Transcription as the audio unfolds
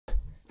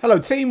Hello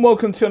team,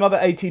 welcome to another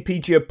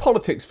ATP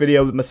Geopolitics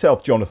video with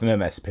myself, Jonathan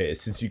M.S.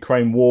 Pearce. It's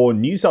Ukraine War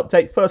News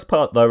Update, first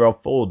part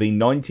thereof for the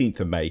 19th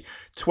of May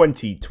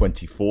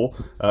 2024.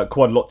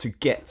 Quite a lot to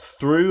get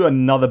through,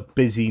 another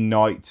busy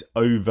night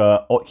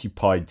over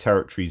occupied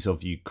territories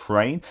of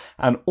Ukraine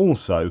and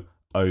also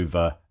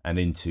over and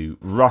into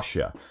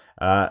Russia.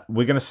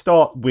 We're going to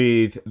start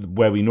with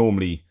where we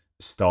normally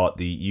start,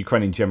 the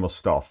Ukrainian General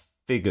Staff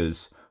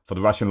figures for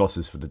the Russian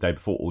losses for the day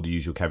before. All the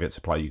usual caveats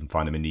apply. You can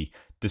find them in the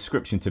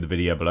description to the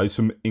video below.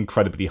 Some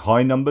incredibly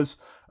high numbers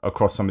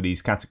across some of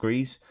these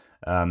categories.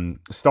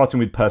 Starting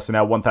with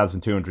personnel,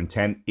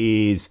 1,210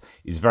 is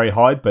very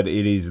high, but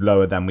it is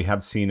lower than we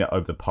have seen it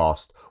over the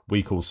past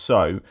week or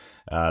so,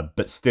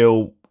 but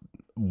still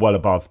well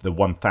above the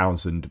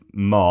 1,000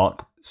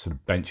 mark, sort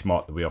of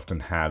benchmark that we often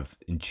have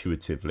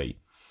intuitively.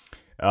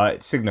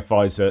 It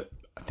signifies that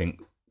I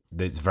think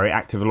it's very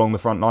active along the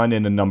front line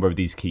in a number of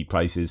these key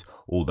places.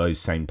 All those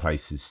same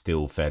places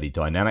still fairly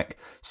dynamic.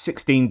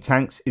 16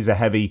 tanks is a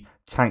heavy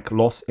tank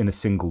loss in a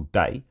single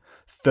day.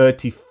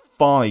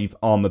 35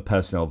 armoured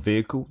personnel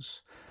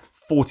vehicles.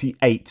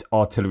 48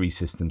 artillery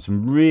systems.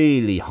 Some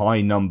really high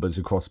numbers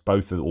across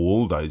both of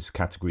all those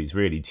categories,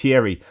 really.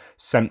 Thierry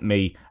sent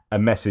me a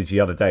message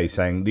the other day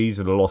saying these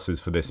are the losses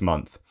for this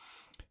month.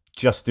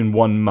 Just in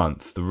 1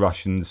 month, the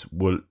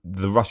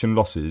Russian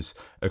losses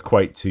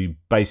equate to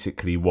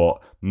basically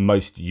what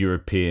most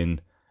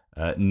European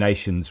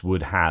nations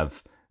would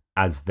have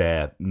as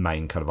their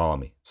main kind of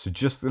army. So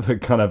just the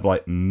kind of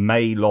like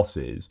May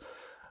losses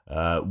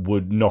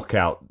would knock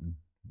out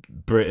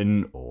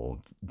Britain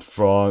or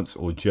France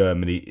or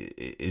Germany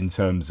in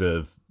terms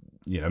of,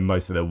 you know,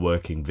 most of their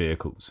working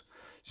vehicles.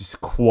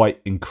 Just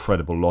quite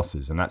incredible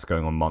losses, and that's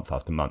going on month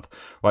after month.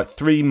 Right,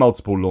 3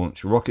 multiple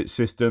launch rocket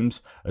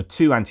systems,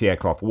 2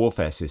 anti-aircraft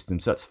warfare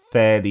systems. That's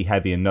fairly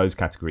heavy in those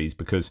categories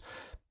because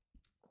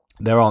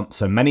there aren't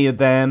so many of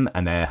them,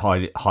 and they're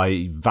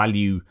high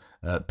value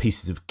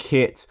pieces of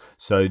kit.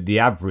 So the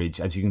average,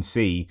 as you can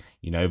see,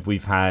 you know,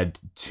 we've had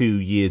 2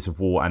 years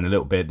of war and a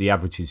little bit. The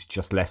average is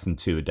just less than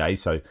 2 a day.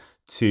 So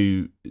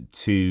two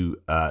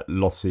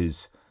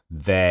losses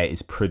there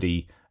is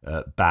pretty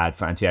bad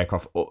for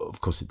anti-aircraft. Of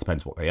course, it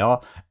depends what they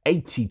are.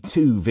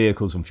 82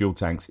 vehicles and fuel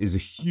tanks is a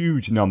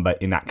huge number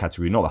in that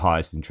category. Not the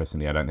highest,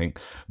 interestingly, I don't think,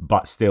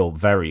 but still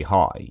very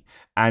high.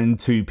 And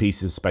 2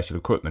 pieces of special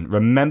equipment.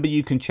 Remember,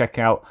 you can check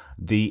out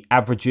the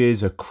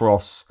averages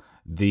across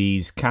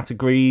these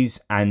categories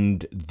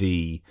and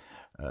the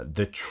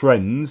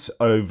trends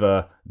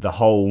over the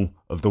whole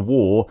of the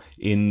war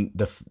in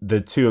the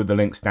 2 of the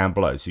links down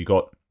below. So you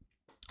got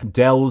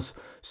Dell's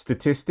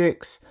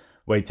statistics,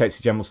 where he takes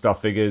the general staff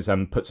figures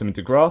and puts them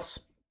into graphs.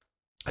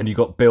 And you've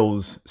got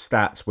Bill's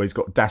stats, where he's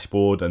got a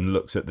dashboard and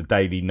looks at the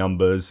daily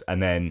numbers,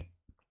 and then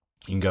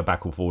you can go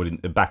back or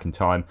forward back in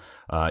time.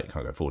 You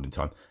can't go forward in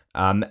time.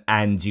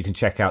 And you can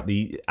check out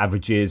the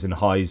averages and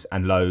highs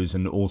and lows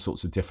and all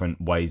sorts of different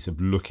ways of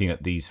looking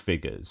at these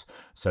figures.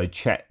 So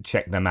check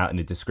them out in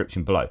the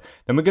description below.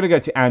 Then we're going to go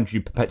to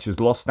Andrew Perpetua's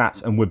loss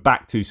stats, and we're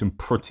back to some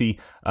pretty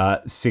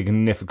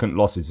significant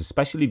losses,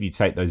 especially if you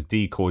take those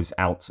decoys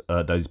out,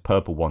 those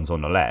purple ones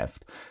on the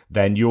left.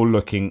 Then you're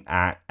looking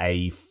at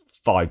a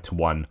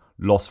 5-to-1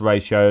 loss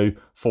ratio,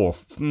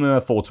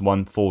 4-to-1,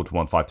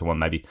 4-to-1, 5-to-1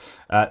 maybe.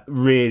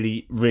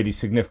 Really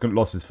significant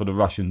losses for the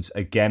Russians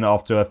again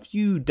after a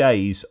few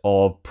days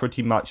of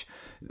pretty much,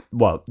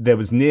 well, there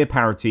was near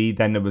parity,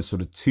 then there was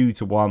sort of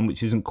 2-to-1,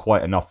 which isn't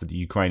quite enough for the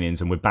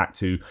Ukrainians, and we're back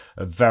to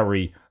a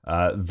very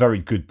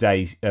good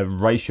day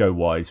ratio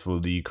wise for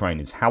the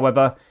Ukrainians.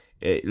 However,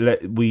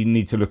 we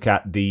need to look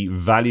at the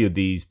value of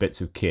these bits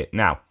of kit.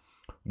 Now,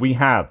 we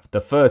have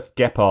the first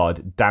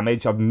Gepard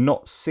damage. I've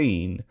not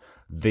seen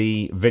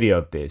the video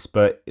of this,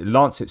 but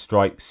Lancet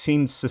strike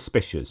seems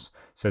suspicious,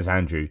 says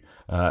Andrew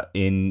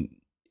in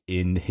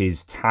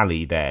his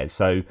tally there.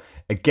 So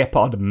a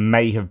Gepard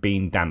may have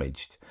been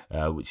damaged,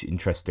 which is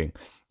interesting.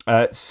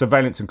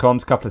 Surveillance and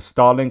comms, a couple of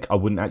Starlink. I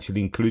wouldn't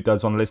actually include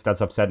those on the list,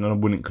 as I've said, and I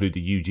wouldn't include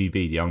the UGV,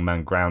 the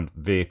unmanned ground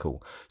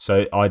vehicle.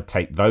 So I'd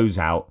take those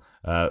out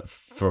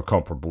for a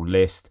comparable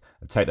list.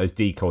 Take those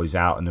decoys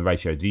out, and the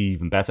ratio is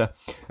even better.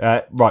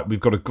 Right,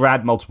 we've got a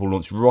Grad multiple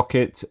launch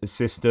rocket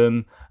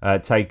system.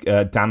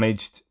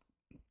 Damaged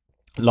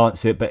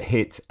Lancet, but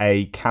hit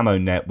a camo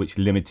net, which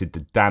limited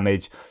the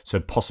damage. So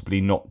possibly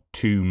not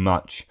too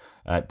much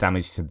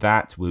damage to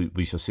that.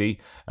 We shall see.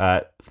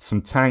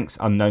 Some tanks,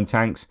 unknown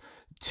tanks.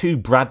 2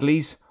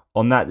 Bradleys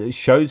on that. It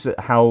shows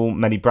how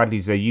many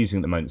Bradleys they're using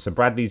at the moment. So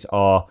Bradleys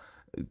are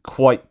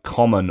quite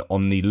common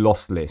on the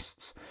loss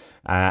lists.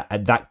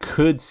 And that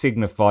could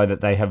signify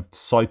that they have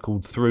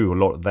cycled through a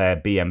lot of their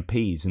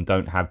BMPs and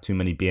don't have too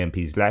many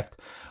BMPs left.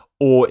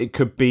 Or it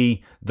could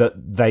be that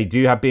they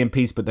do have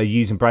BMPs, but they're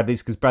using Bradleys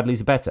because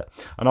Bradleys are better.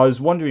 And I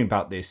was wondering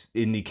about this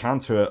in the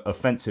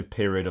counter-offensive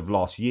period of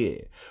last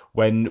year,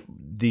 when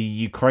the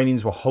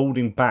Ukrainians were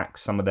holding back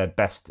some of their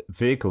best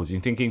vehicles.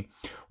 You're thinking,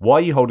 why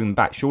are you holding them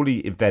back? Surely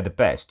if they're the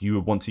best, you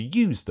would want to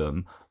use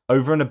them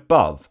over and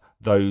above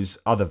those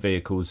other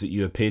vehicles that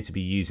you appear to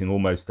be using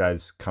almost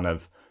as kind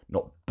of,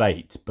 not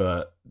bait,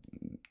 but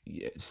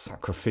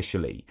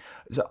sacrificially.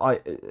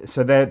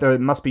 So there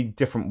must be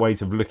different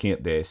ways of looking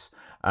at this.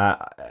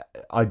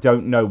 I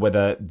don't know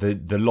whether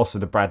the loss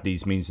of the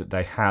Bradleys means that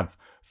they have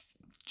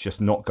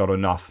just not got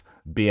enough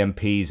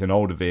BMPs and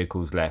older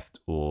vehicles left,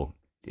 or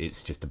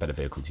it's just a better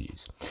vehicle to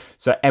use.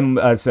 So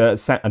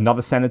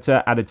another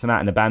senator added to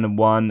that, an abandoned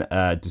one,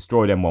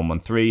 destroyed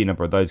M113. A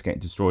number of those getting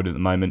destroyed at the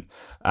moment,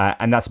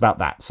 and that's about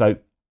that. So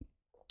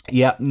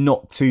yeah,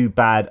 not too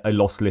bad a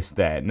loss list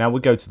there. Now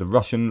we'll go to the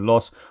Russian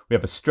loss. We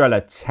have a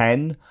Strela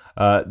 10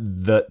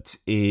 that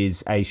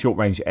is a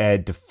short-range air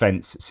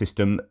defense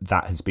system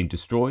that has been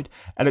destroyed.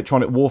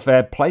 Electronic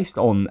warfare placed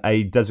on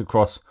a Desert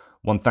Cross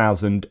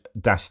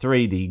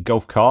 1000-3, the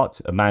Golf cart,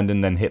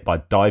 abandoned, then hit by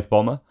dive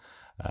bomber.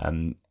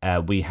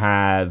 We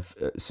have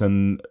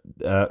some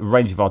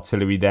range of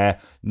artillery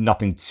there,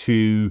 nothing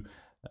too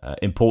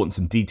important,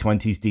 some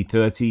D20s,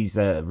 D30s,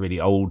 they're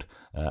really old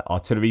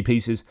artillery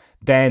pieces.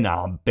 Then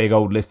a big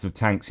old list of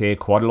tanks here,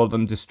 quite a lot of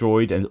them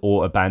destroyed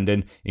or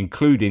abandoned,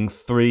 including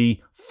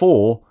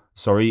four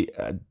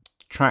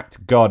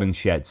tracked garden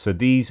sheds. So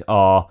these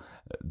are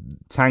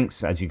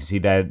tanks, as you can see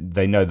there.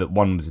 They know that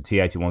one was a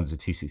T80, one was a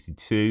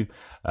T62.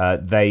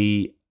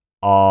 They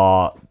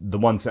are the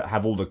ones that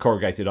have all the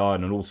corrugated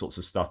iron and all sorts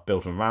of stuff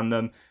built around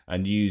them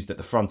and used at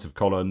the front of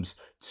columns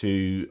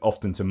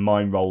often to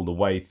mine roll the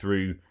way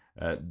through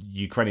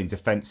Ukrainian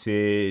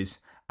defences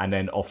and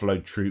then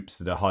offload troops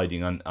that are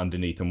hiding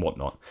underneath and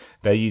whatnot.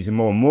 They're using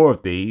more and more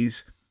of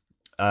these.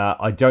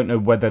 I don't know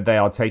whether they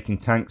are taking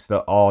tanks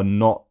that are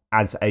not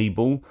as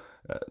able,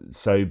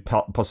 so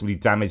possibly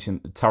damage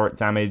and turret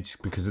damage,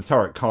 because the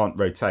turret can't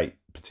rotate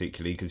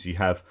particularly because you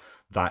have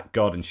that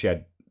garden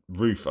shed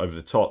roof over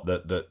the top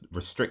that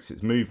restricts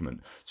its movement.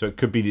 So it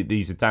could be that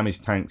these are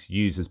damaged tanks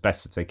used as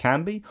best as they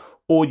can be,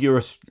 or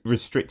you're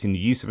restricting the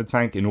use of a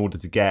tank in order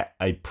to get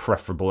a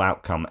preferable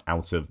outcome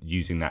out of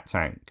using that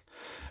tank.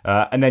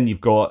 And then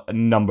you've got a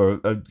number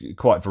of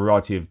quite a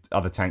variety of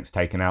other tanks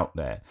taken out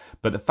there.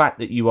 But the fact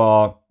that you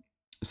are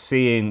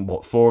seeing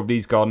 4 of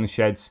these garden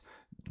sheds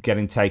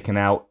getting taken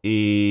out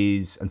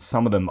is, and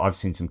some of them I've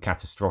seen some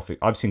catastrophic.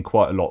 I've seen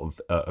quite a lot of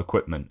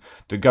equipment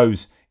that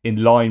goes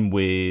in line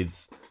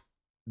with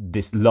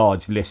this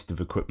large list of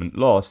equipment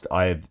lost.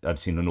 I've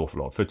seen an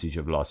awful lot of footage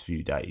of the last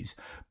few days,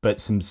 but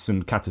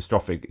some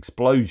catastrophic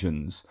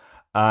explosions.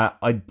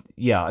 I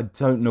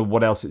don't know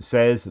what else it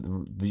says.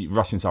 The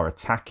Russians are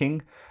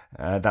attacking.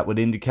 That would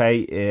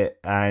indicate it,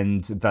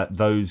 and that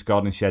those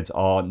garden sheds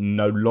are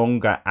no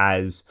longer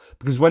as,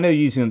 because when they're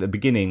using them at the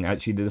beginning,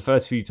 actually the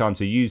first few times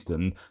they used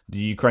them, the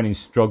Ukrainians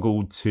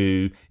struggled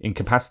to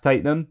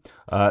incapacitate them.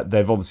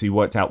 They've obviously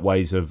worked out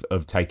ways of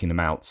taking them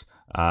out,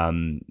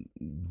 of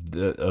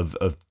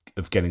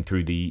getting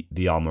through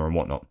the armor and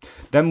whatnot.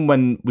 Then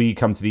when we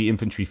come to the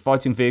infantry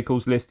fighting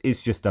vehicles list,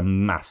 it's just a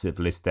massive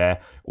list there.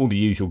 All the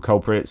usual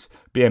culprits: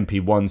 BMP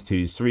 1s,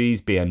 2s,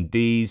 3s,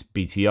 BMDs,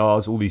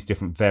 BTRs, all these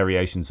different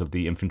variations of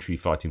the infantry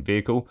fighting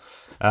vehicle.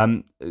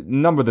 A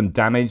number of them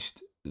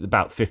damaged,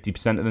 about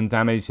 50% of them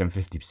damaged, and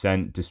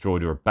 50%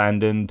 destroyed or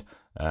abandoned.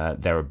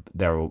 There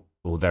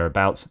or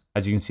thereabouts.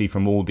 As you can see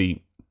from all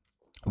the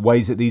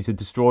ways that these are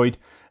destroyed,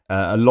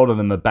 a lot of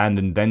them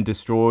abandoned then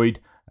destroyed,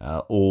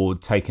 or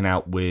taken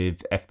out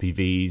with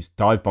FPVs,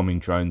 dive bombing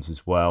drones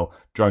as well,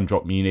 drone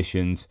drop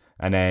munitions,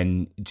 and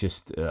then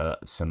just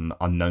some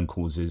unknown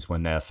causes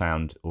when they're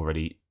found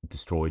already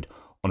destroyed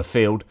on a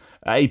field.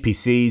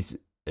 APCs,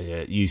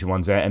 usual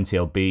ones there,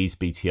 MTLBs,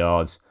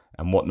 BTRs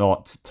and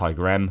whatnot,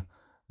 Tiger M,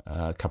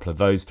 a couple of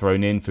those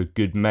thrown in for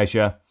good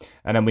measure.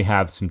 And then we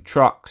have some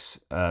trucks,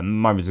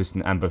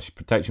 mine-resistant ambush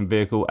protection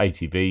vehicle,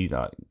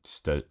 ATV,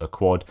 just a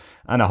quad,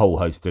 and a whole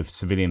host of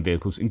civilian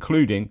vehicles,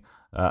 including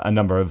a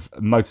number of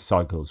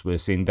motorcycles. We're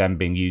seeing them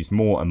being used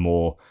more and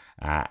more,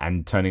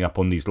 and turning up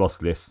on these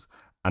loss lists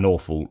an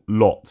awful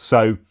lot.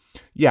 So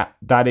yeah,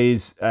 that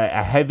is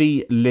a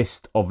heavy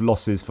list of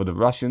losses for the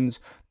Russians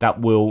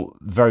that will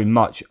very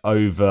much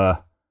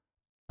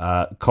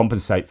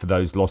compensate for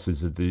those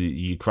losses of the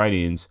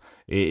Ukrainians.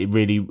 It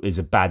really is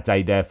a bad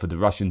day there for the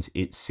Russians,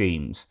 it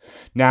seems.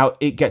 Now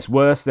it gets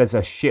worse. There's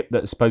a ship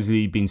that's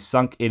supposedly been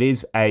sunk. It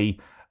is a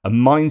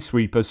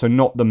minesweeper, so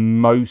not the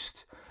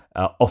most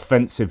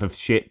offensive of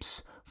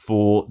ships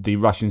for the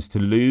Russians to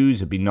lose.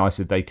 It'd be nice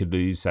if they could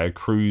lose a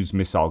cruise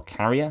missile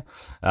carrier,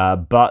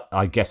 but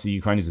I guess the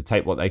Ukrainians will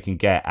take what they can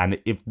get. And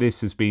if this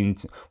has been,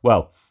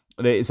 well,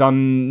 it's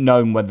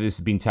unknown whether this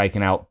has been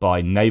taken out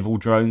by naval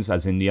drones,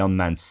 as in the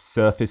unmanned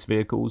surface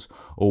vehicles,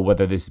 or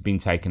whether this has been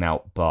taken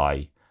out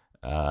by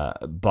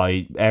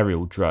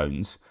aerial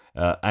drones,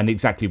 and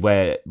exactly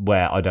where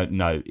I don't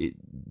know.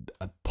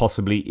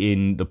 Possibly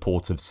in the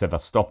port of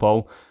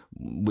Sevastopol,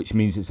 which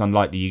means it's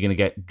unlikely you're going to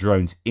get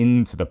drones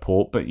into the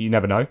port, but you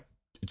never know.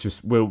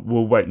 Just we'll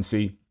wait and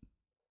see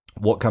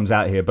what comes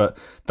out here. But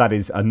that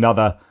is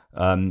another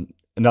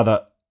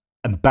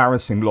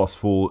embarrassing loss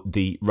for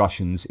the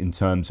Russians in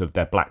terms of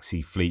their Black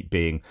Sea fleet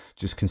being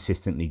just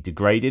consistently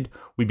degraded.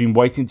 We've been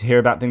waiting to hear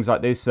about things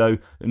like this. So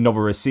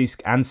Novorossiysk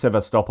and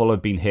Sevastopol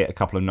have been hit a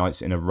couple of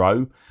nights in a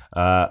row.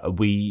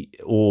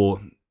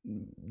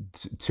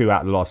 2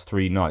 out of the last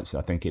 3 nights,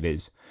 I think it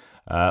is.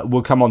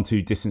 We'll come on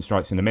to distance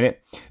strikes in a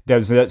minute. There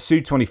was a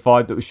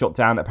Su-25 that was shot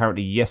down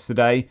apparently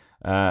yesterday.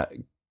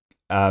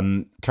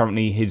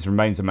 Currently, his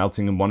remains are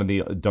melting in one of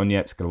the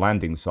Donetsk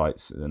landing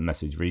sites, the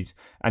message reads.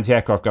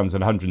 Anti-aircraft guns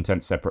and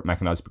 110th Separate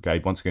Mechanized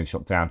Brigade once again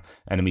shot down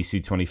enemy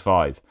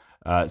Su-25.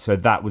 So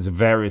that was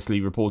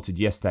variously reported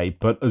yesterday.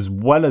 But as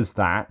well as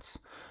that,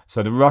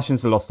 so the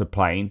Russians have lost a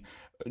plane.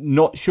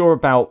 Not sure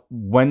about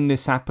when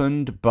this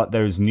happened, but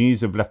there is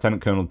news of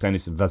Lieutenant Colonel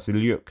Denis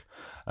Vasilyuk,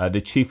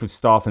 the Chief of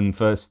Staff and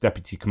First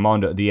Deputy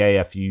Commander of the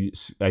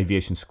AFU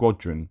Aviation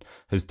Squadron,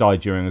 has died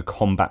during a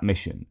combat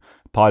mission.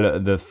 Pilot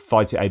of the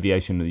fighter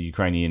aviation of the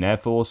Ukrainian Air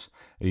Force.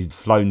 He's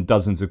flown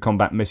dozens of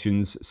combat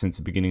missions since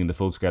the beginning of the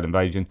full-scale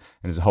invasion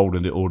and is a holder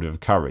of the Order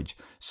of Courage.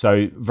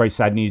 So very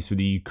sad news for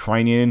the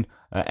Ukrainian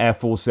Air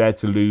Force there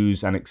to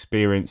lose an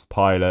experienced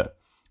pilot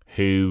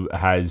who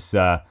has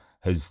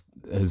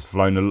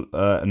flown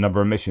a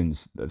number of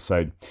missions.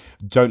 So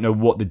don't know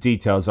what the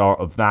details are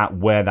of that,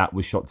 where that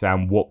was shot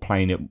down, what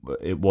plane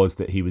it was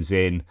that he was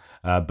in,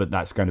 but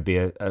that's going to be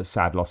a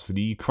sad loss for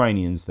the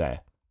Ukrainians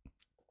there.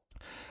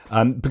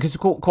 Because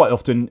quite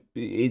often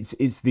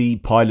it's the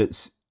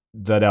pilots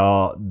that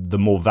are the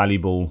more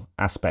valuable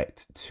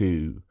aspect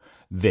to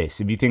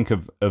this. If you think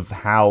of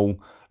how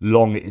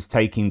long it is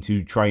taking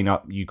to train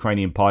up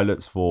Ukrainian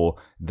pilots for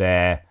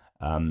their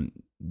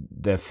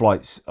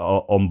flights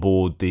on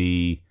board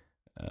the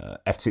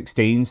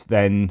F-16s,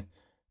 then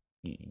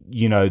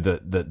you know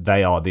that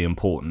they are the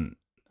important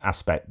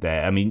aspect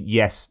there. I mean,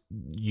 yes,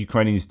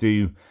 Ukrainians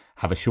do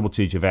have a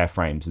shortage of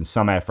airframes, and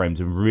some airframes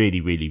are really,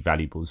 really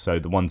valuable. So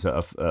the ones that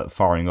are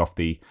firing off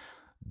the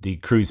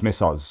cruise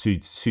missiles,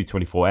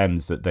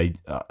 Su-24Ms,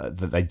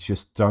 that they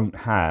just don't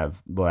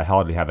have. Well, they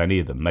hardly have any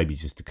of them, maybe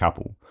just a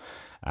couple,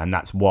 and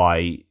that's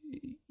why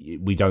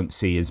we don't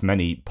see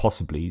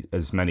possibly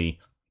as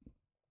many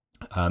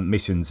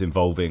missions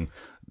involving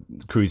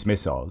cruise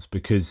missiles,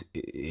 because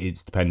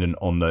it's dependent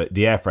on the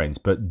airframes.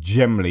 But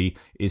generally,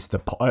 it's the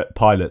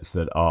pilots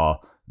that are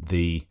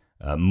the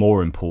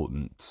more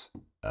important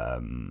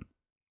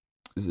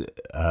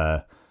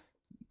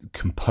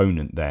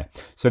component there.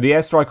 So the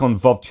airstrike on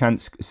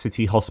Vovchansk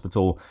City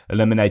Hospital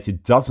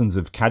eliminated dozens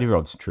of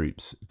Kadyrov's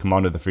troops,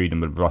 commander of the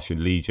Freedom of Russia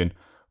Legion,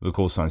 with the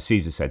call sign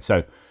Caesar said.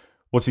 So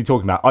what's he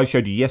talking about? I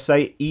showed you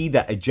yesterday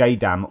either a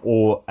JDAM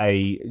or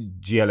a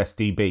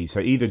GLSDB.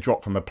 So either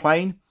drop from a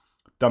plane,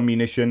 done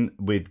munition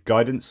with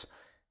guidance,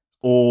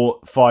 or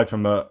fired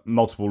from a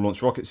multiple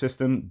launch rocket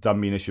system, done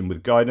munition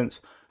with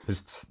guidance,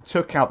 has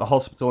took out the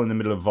hospital in the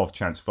middle of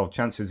Vovchansk.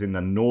 Vovchansk is in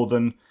the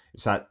northern,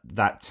 it's at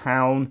that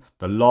town,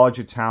 the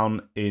larger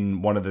town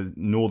in one of the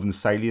northern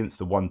salients,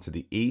 the one to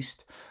the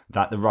east,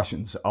 that the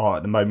Russians are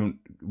at the moment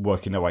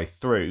working their way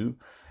through.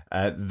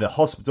 The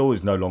hospital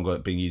is no longer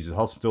being used as a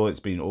hospital. It's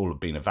been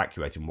been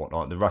evacuated and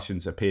whatnot. The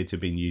Russians appear to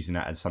have been using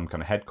that as some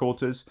kind of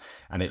headquarters,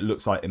 and it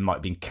looks like it might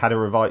have been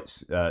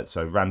Kadyrovites.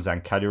 So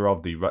Ramzan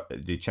Kadyrov,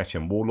 the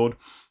Chechen warlord,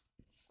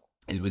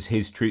 it was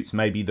his troops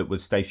maybe that were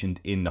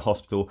stationed in the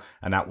hospital,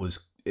 and that was,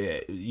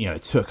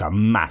 it took a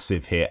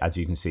massive hit, as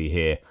you can see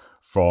here,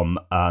 from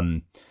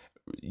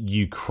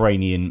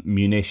Ukrainian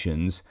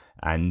munitions,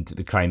 and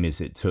the claim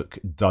is it took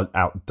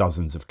out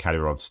dozens of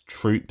Kadyrov's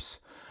troops.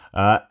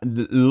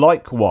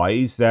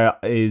 Likewise, there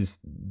is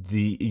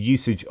the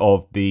usage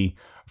of the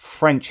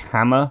French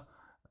Hammer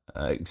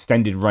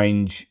extended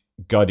range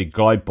guided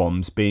glide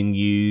bombs being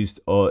used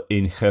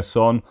in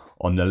Kherson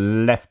on the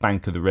left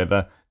bank of the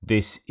river.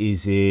 This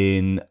is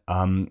in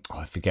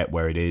I forget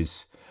where it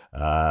is.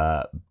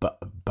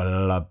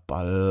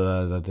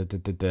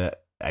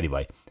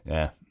 Anyway,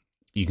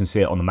 you can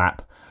see it on the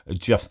map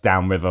just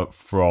downriver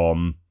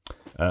from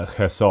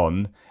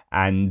Kherson.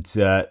 And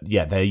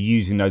they're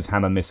using those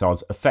Hammer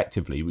missiles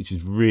effectively, which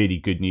is really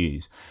good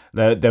news.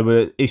 There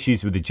were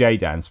issues with the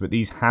JDAMs, but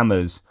these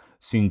Hammers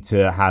seem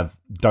to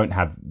don't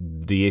have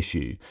the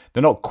issue.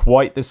 They're not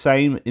quite the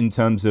same in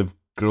terms of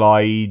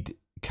glide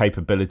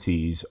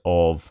capabilities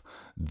of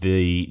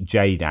the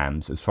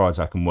JDAMs, as far as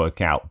I can work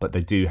out, but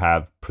they do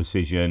have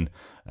precision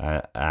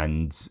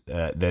and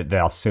they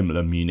are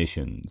similar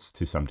munitions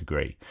to some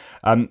degree.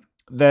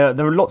 There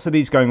are lots of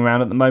these going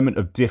around at the moment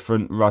of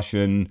different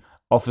Russian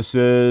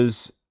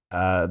officers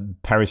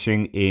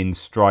perishing in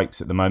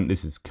strikes at the moment.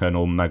 This is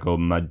Colonel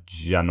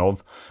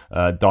Magomajanov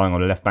dying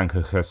on the left bank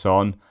of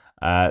Kherson.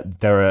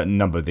 There are a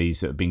number of these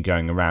that have been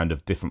going around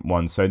of different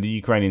ones. So the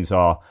Ukrainians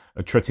are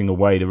trotting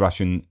away the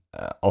Russian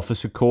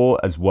officer corps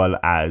as well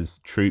as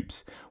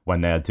troops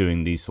when they are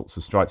doing these sorts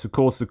of strikes. Of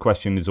course, the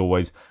question is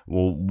always,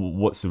 well,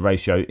 what's the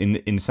ratio?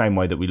 In the same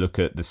way that we look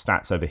at the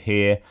stats over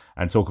here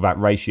and talk about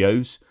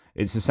ratios,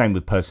 it's the same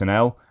with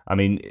personnel. I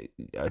mean,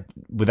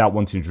 without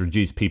wanting to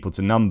reduce people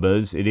to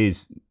numbers, it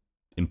is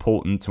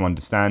important to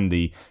understand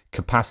the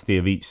capacity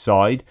of each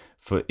side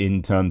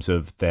in terms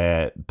of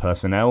their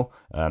personnel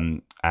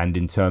and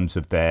in terms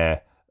of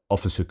their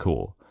officer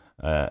corps.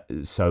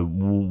 So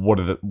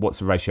what's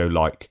the ratio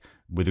like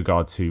with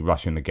regard to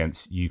Russian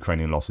against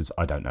Ukrainian losses?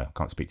 I don't know. I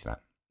can't speak to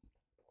that.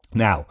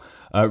 Now,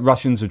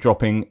 Russians are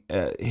dropping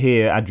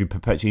here. Andrew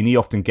Perpetuini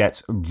often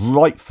gets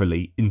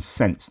rightfully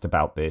incensed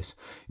about this.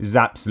 This is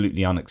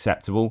absolutely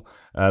unacceptable.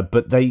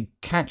 But they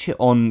catch it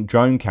on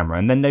drone camera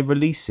and then they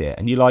release it.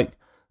 And you're like,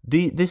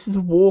 this is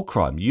a war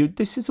crime.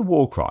 This is a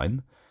war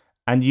crime.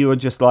 And you are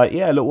just like,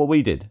 yeah, look what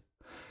we did.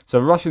 So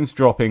Russians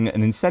dropping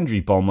an incendiary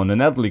bomb on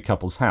an elderly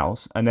couple's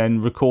house and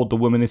then record the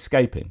woman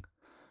escaping.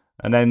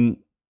 And then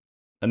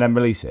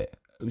release it.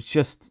 It was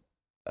just...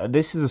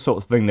 this is the sort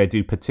of thing they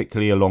do,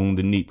 particularly along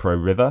the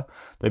Dnipro River.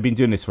 They've been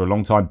doing this for a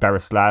long time.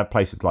 Berislav,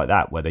 places like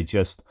that, where they're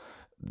just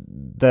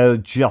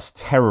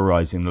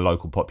terrorizing the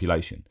local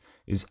population.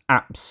 Is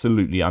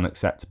absolutely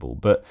unacceptable.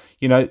 But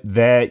you know,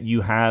 there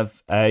you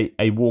have a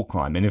war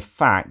crime, and in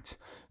fact,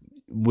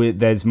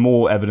 there's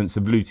more evidence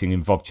of looting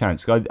in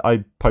Vovchansk.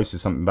 I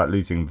posted something about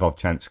looting in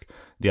Vovchansk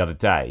the other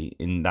day.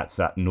 That's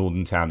that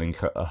northern town in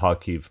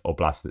Kharkiv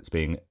Oblast that's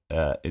being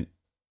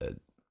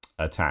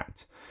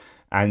attacked.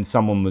 And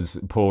someone was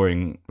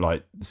pouring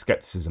like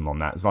skepticism on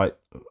that. It's like,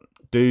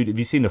 dude, have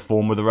you seen the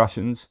form of the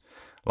Russians?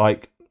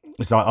 Like,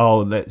 it's like,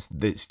 oh,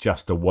 it's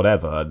just a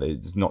whatever.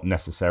 It's not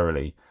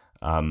necessarily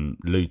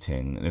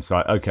looting. And it's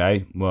like,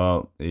 okay,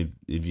 well, if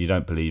you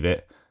don't believe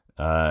it,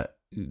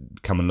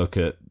 come and look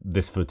at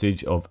this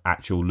footage of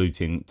actual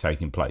looting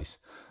taking place.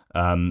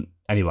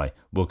 Anyway,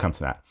 we'll come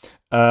to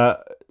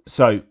that.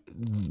 So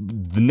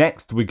the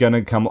next, we're going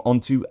to come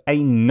onto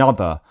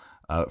another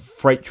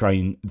freight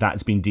train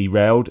that's been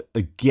derailed,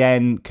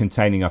 again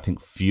containing, I think,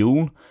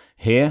 fuel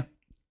here.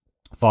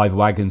 5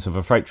 wagons of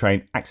a freight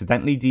train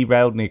accidentally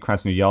derailed near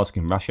Krasnoyarsk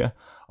in Russia.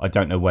 I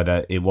don't know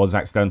whether it was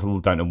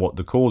accidental, don't know what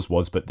the cause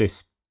was, but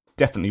this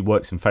definitely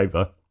works in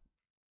favour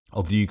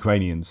of the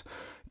Ukrainians.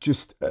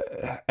 Just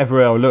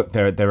everywhere I look,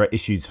 there are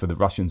issues for the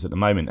Russians at the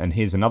moment. And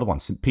here's another one,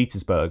 St.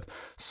 Petersburg,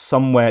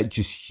 somewhere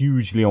just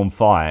hugely on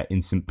fire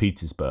in St.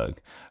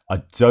 Petersburg. I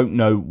don't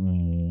know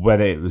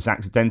whether it was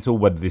accidental,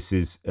 whether this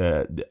is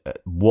I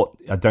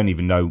don't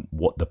even know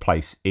what the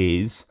place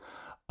is.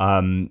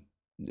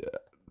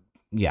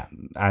 Yeah,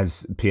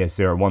 as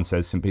PS01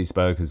 says, St.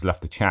 Petersburg has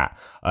left the chat.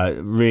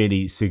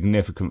 Really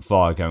significant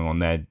fire going on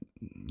there.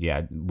 Yeah,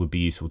 it would be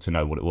useful to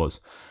know what it was.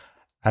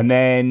 And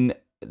then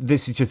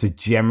this is just a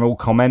general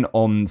comment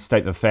on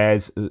state of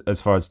affairs as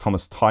far as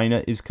Thomas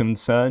Tyner is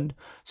concerned.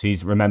 So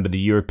he's, remember, the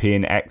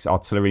European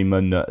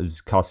ex-artilleryman that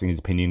is casting his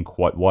opinion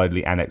quite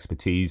widely and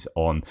expertise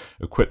on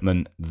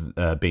equipment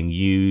being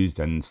used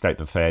and state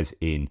of affairs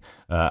in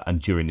and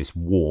during this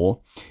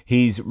war.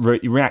 He's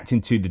reacting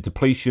to the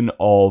depletion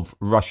of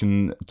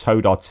Russian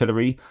towed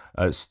artillery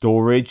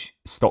storage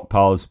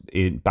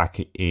stockpiles back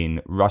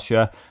in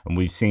Russia. And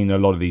we've seen a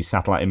lot of these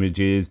satellite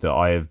images that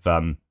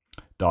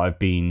I've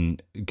been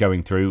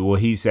going through. Well,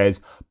 he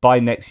says, by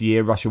next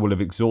year, Russia will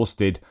have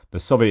exhausted the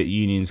Soviet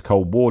Union's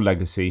Cold War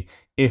legacy.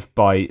 If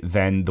by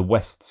then the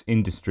West's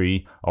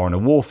industry are on a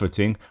war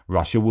footing,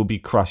 Russia will be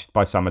crushed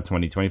by summer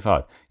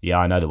 2025. Yeah,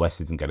 I know the West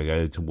isn't going to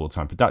go to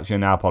wartime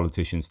production. Our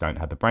politicians don't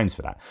have the brains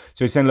for that.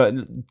 So he's saying,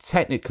 look,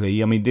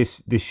 technically, I mean,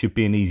 this should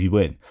be an easy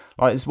win.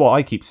 Like, it's what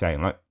I keep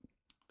saying, like,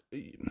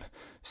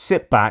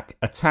 sit back,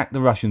 attack the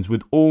Russians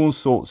with all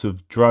sorts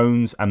of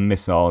drones and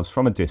missiles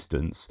from a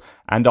distance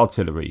and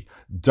artillery.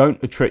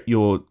 Don't attrit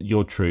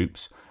your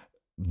troops.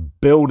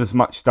 Build as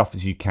much stuff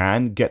as you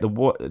can. Get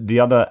the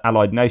other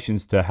allied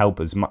nations to help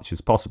as much as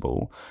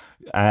possible.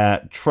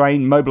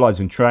 Mobilize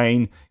and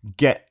train.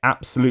 Get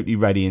absolutely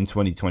ready in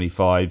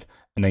 2025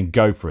 and then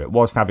go for it,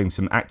 whilst having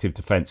some active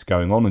defense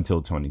going on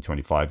until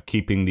 2025,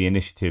 keeping the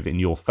initiative in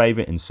your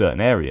favor in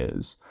certain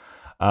areas.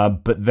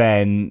 But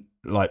then,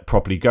 like,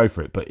 properly go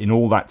for it. But in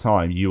all that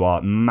time, you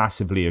are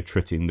massively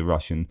attriting the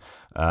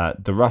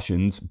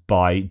Russians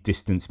by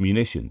distance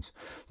munitions.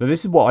 So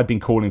this is what I've been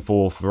calling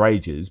for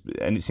ages,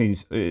 and it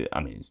seems, I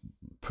mean, it's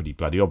pretty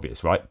bloody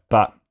obvious, right?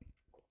 But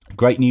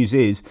great news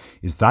is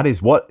that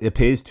is what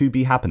appears to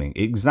be happening.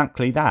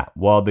 Exactly that.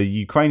 While the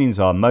Ukrainians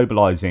are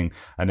mobilizing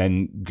and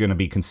then going to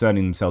be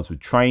concerning themselves with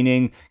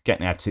training,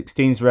 getting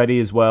F-16s ready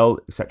as well,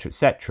 etc.,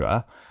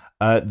 etc.,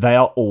 they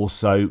are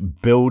also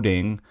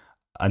building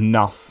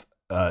enough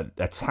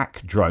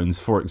attack drones,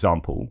 for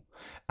example,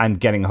 and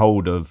getting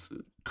hold of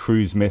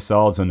cruise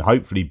missiles and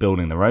hopefully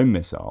building their own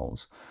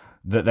missiles,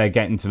 that they're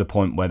getting to the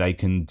point where they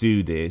can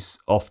do this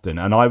often.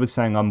 And I was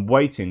saying I'm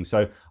waiting.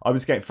 So I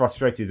was getting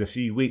frustrated a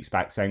few weeks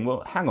back saying,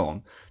 well, hang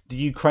on. The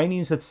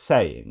Ukrainians are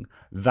saying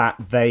that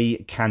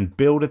they can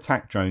build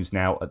attack drones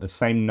now at the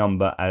same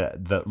number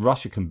that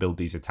Russia can build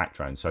these attack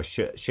drones. So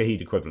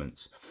Shahed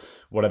equivalents,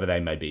 whatever they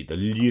may be, the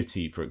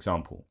Lyuti, for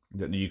example,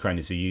 that the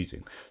Ukrainians are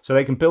using. So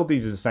they can build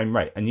these at the same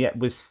rate. And yet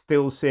we're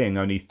still seeing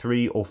only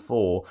 3 or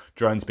 4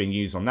 drones being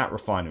used on that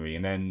refinery.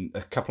 And then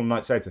a couple of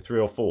nights later, 3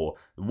 or 4.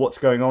 What's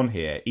going on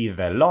here? Either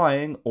they're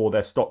lying or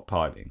they're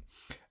stockpiling.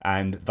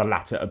 And the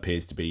latter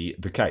appears to be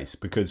the case,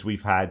 because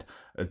we've had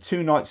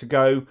 3 nights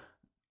ago,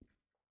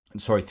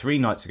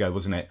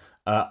 wasn't it?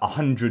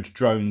 100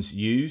 drones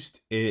used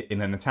in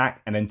an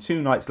attack. And then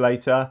 2 nights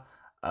later,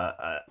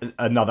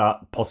 another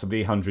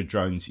possibly 100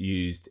 drones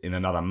used in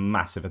another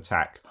massive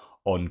attack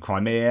on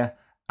Crimea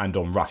and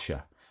on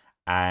Russia.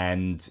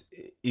 And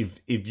if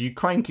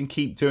Ukraine can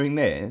keep doing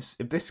this,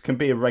 if this can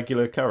be a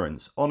regular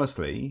occurrence,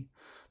 honestly,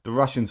 the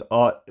Russians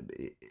are,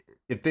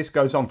 if this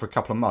goes on for a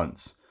couple of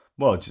months,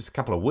 well, just a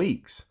couple of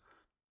weeks,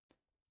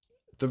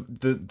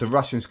 the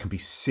Russians can be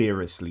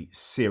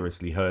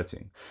seriously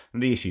hurting.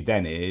 And the issue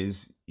then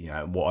is,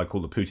 what I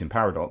call the Putin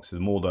paradox. The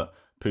more that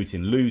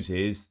Putin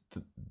loses,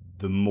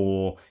 the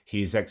more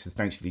he is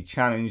existentially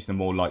challenged, the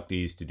more likely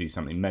he is to do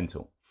something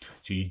mental.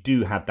 So you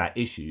do have that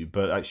issue,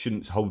 but that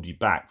shouldn't hold you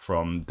back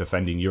from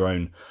defending your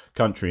own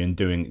country and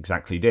doing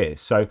exactly this.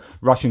 So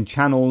Russian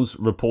channels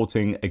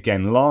reporting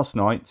again last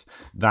night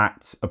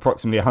that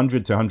approximately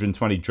 100 to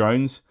 120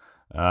 drones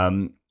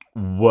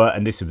were,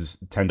 and this was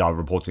 10-hour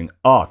reporting,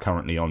 are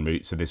currently en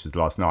route, so this was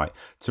last night,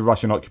 to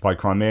Russian-occupied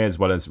Crimea, as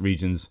well as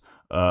regions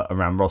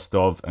around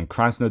Rostov and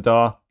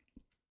Krasnodar.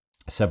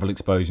 Several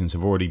explosions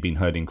have already been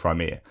heard in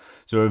Crimea.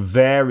 So there are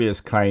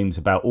various claims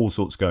about all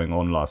sorts going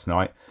on last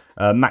night.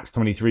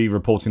 Max23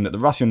 reporting that the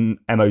Russian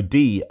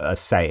MOD are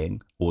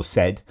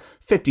said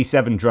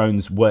 57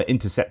 drones were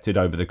intercepted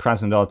over the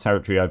Krasnodar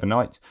territory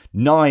overnight.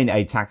 9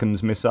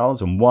 ATACMS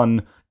missiles and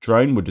 1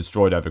 drone were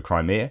destroyed over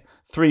Crimea.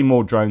 3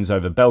 more drones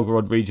over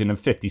Belgorod region and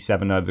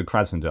 57 over the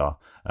Krasnodar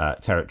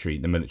territory,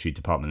 the military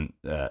department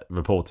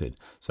reported.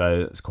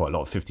 So it's quite a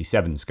lot of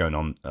 57s going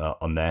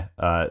on there.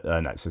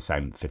 And that's the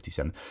same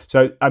 57.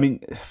 So, I mean,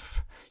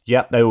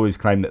 yeah, they always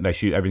claim that they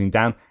shoot everything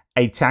down.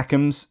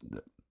 ATACMS,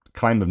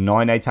 claim of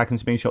 9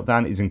 ATACMS being shot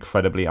down is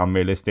incredibly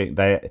unrealistic.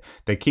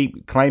 They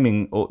keep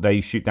claiming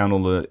they shoot down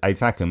all the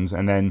ATACMS,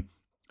 and then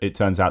it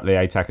turns out the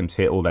ATACMS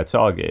hit all their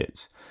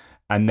targets.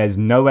 And there's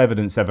no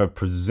evidence ever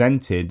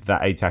presented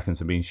that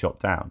ATACMS are being shot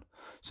down.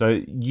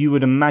 So you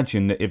would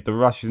imagine that if the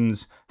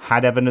Russians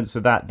had evidence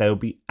of that, they'll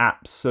be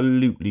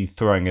absolutely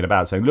throwing it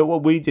about, saying, look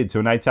what we did to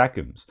an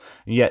ATACMS.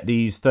 And yet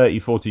these 30,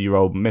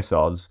 40-year-old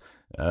missiles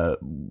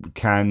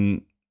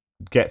can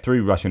get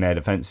through Russian air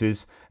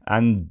defences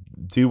and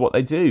do what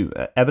they do,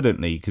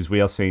 evidently, because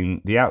we are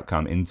seeing the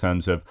outcome in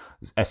terms of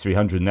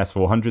S-300 and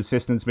S-400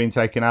 systems being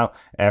taken out,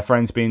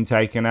 airframes being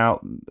taken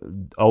out,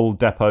 old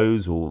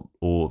depots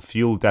or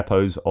fuel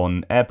depots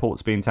on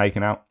airports being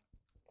taken out.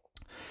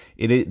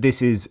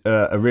 This is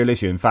a real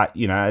issue. In fact,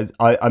 as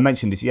I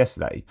mentioned this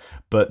yesterday,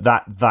 but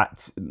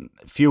that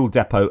fuel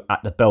depot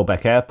at the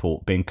Belbek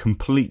airport being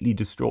completely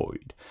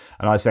destroyed,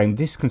 and I was saying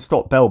this can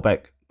stop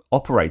Belbek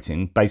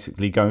operating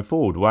basically going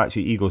forward. Well,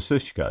 actually, Igor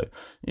Sushko,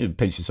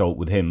 pinch of salt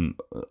with him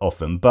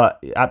often,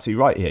 but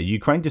absolutely right here.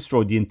 Ukraine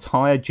destroyed the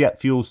entire jet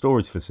fuel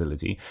storage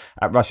facility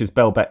at Russia's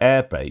Belbek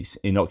air base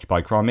in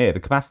occupied Crimea. The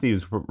capacity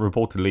was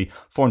reportedly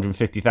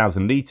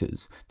 450,000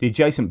 litres. The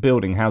adjacent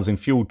building housing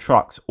fuel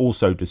trucks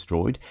also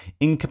destroyed,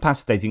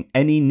 incapacitating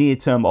any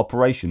near-term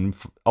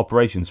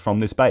operations from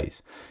this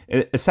base.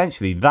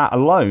 Essentially, that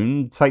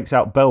alone takes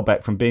out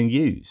Belbek from being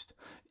used,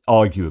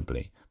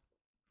 arguably.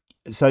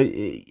 So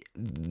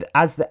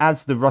as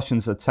the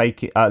Russians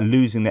are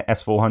losing their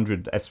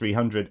S-400,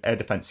 S-300 air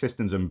defense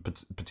systems and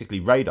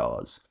particularly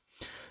radars,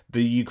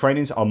 the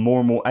Ukrainians are more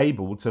and more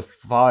able to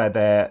fire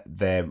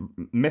their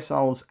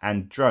missiles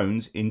and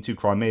drones into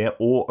Crimea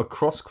or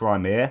across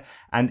Crimea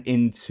and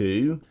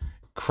into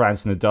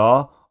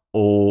Krasnodar,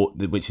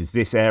 which is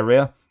this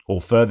area, or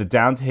further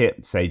down to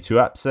hit, say,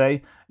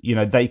 Tuapse.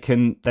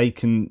 They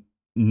can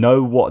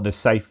know what the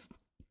safe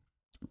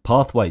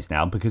pathways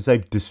now because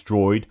they've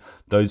destroyed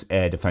those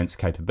air defense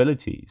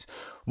capabilities.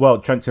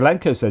 Well,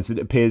 Trentselenko says it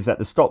appears that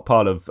the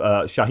stockpile of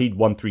Shahed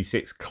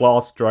 136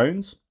 class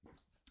drones,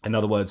 in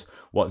other words,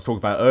 what I was talking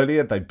about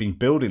earlier, they've been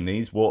building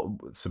these.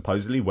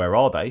 Supposedly, where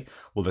are they?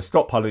 Well, the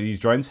stockpile of these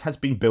drones has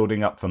been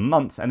building up for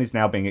months and is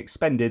now being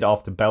expended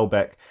after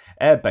Belbek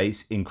Air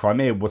Base in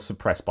Crimea was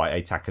suppressed by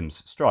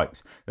ATACMS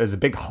strikes. There's a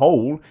big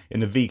hole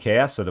in the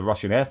VKS, so the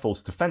Russian Air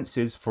Force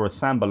defences, for a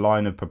Samba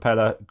line of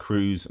propeller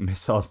cruise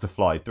missiles to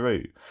fly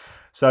through.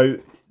 So,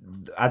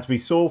 as we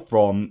saw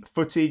from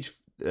footage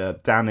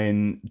down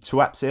in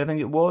Tuapse, I think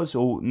it was,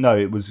 or no,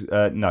 it was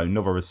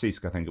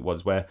Novorossiysk, I think it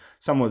was, where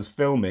someone was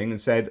filming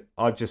and said,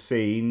 "I've just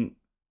seen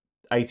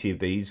 80 of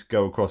these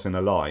go across in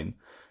a line,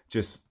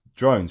 just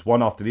drones,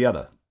 one after the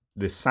other.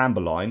 This Samba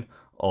line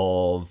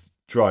of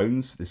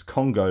drones, this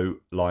Congo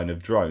line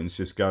of drones,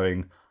 just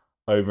going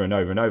over and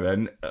over and over."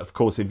 And of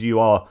course, if you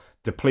are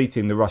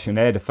depleting the Russian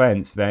air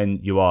defense, then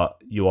you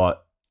are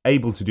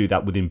able to do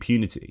that with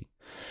impunity.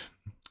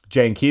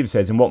 Jay in Kiev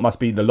says, in what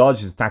must be the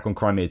largest attack on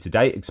Crimea to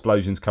date,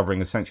 explosions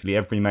covering essentially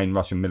every main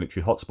Russian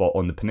military hotspot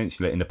on the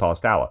peninsula in the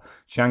past hour.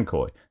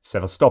 Shankoy,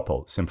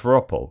 Sevastopol,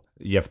 Simferopol,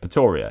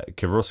 Yevpatoria,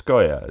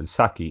 Kirovskoye,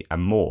 Saki,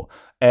 and more.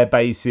 Air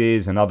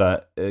bases and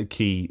other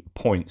key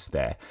points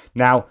there.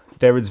 Now,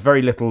 there is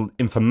very little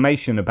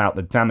information about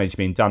the damage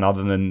being done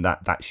other than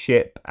that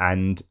ship,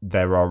 and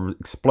there are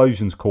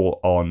explosions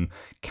caught on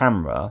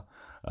camera.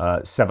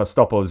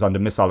 Sevastopol is under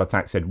missile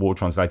attack, said War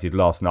Translated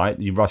last night.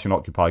 The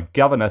Russian-occupied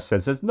governor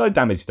says there's no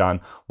damage done,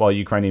 while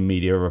Ukrainian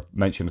media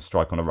mentioned a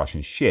strike on a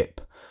Russian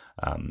ship.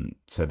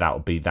 So that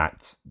will be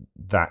that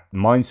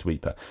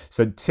minesweeper.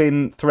 So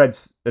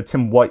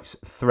Tim White's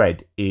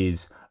thread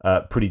is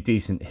pretty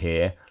decent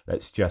here.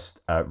 Let's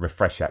just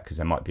refresh that because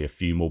there might be a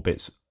few more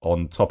bits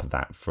on top of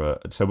that.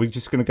 So we're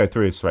just going to go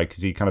through this thread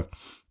because he kind of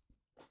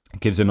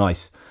gives a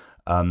nice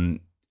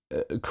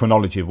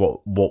chronology of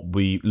what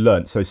we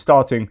learned. So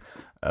starting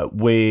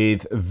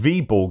with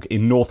Vyborg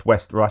in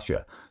northwest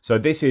Russia. So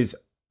this is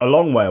a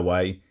long way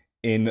away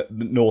in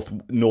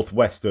the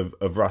northwest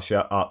of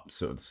Russia, up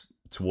sort of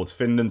towards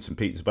Finland, St.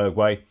 Petersburg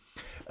way.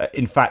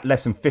 In fact,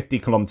 less than 50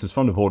 kilometers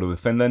from the border with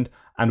Finland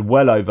and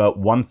well over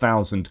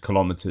 1,000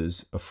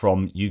 kilometers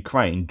from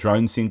Ukraine.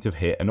 Drones seem to have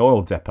hit an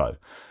oil depot.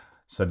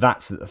 So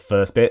that's the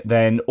first bit.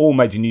 Then all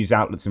major news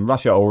outlets in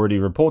Russia are already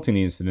reporting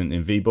the incident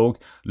in Vyborg.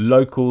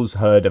 Locals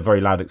heard a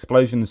very loud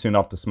explosion soon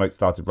after smoke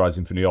started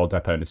rising from the oil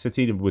depot in the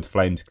city, with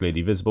flames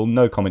clearly visible.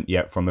 No comment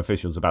yet from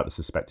officials about the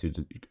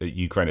suspected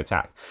Ukraine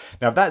attack.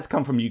 Now, if that's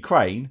come from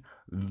Ukraine,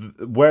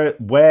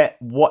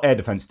 what air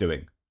defense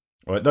doing?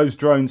 All right, those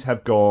drones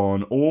have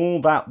gone all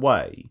that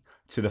way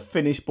to the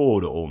Finnish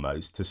border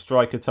almost to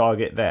strike a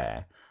target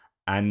there,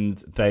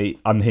 and they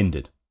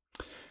unhindered.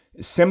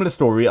 Similar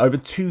story over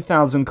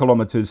 2,000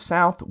 kilometers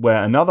south,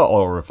 where another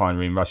oil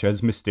refinery in Russia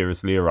has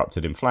mysteriously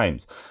erupted in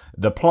flames.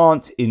 The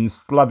plant in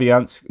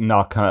Slavyansk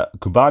na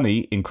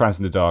Kubani in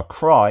Krasnodar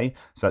Krai,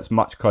 so that's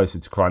much closer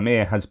to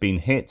Crimea, has been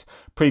hit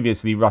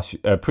previously.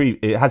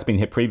 It has been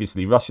hit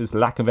previously. Russia's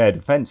lack of air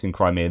defense in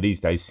Crimea these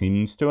days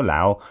seems to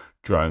allow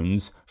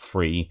drones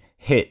free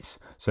hits.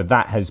 So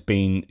that has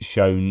been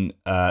shown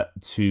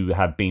to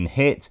have been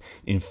hit.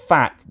 In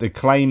fact, the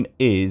claim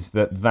is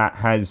that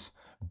has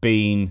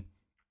been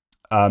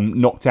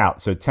knocked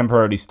out, so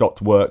temporarily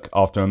stopped work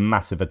after a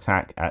massive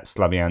attack at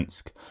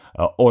Slavyansk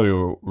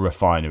oil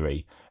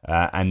refinery.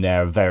 And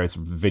there are various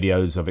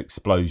videos of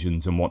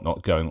explosions and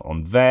whatnot going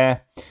on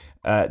there.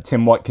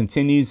 Tim White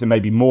continues, there may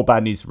be more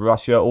bad news for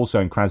Russia. Also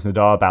in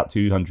Krasnodar, about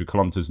 200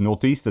 kilometers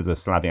northeast of the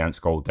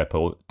Slavyansk oil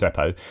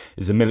depot,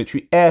 is a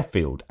military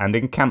airfield and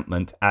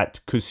encampment at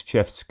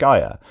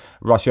Kushchevskaya.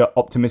 Russia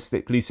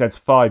optimistically says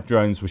 5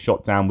 drones were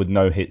shot down with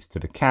no hits to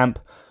the camp,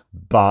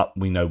 but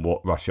we know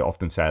what Russia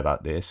often say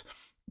about this.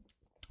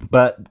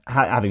 But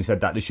having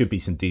said that, there should be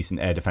some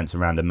decent air defense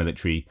around a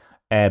military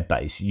air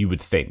base, you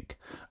would think.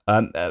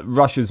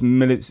 Russia's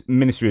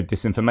Ministry of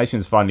Disinformation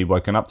has finally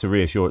woken up to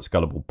reassure its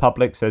gullible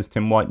public, says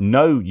Tim White.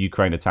 No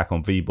Ukraine attack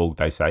on Vyborg,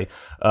 they say.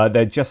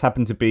 There just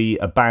happened to be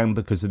a ban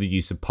because of the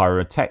use of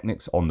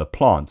pyrotechnics on the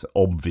plant,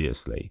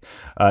 obviously.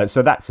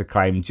 So that's a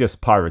claim,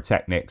 just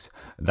pyrotechnics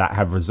that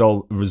have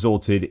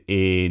resulted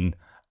in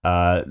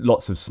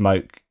lots of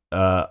smoke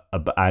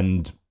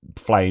and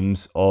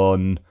flames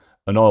on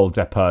an oil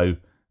depot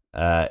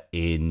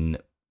in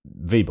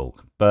Vyborg.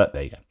 But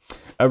there you go.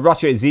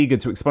 Russia is eager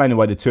to explain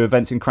away the 2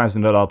 events in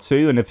Krasnodar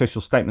too. An official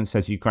statement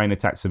says Ukraine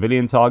attacked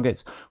civilian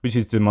targets, which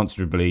is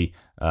demonstrably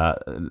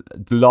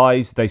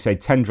lies. They say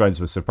 10 drones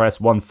were suppressed.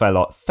 1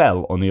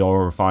 fell on the oil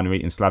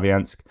refinery in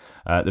Slavyansk.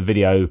 The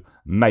video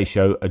may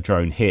show a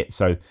drone hit.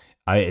 So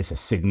it's a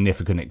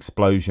significant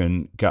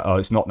explosion. Oh,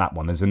 it's not that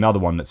one. There's another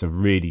one that's a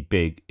really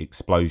big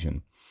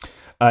explosion.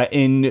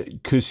 In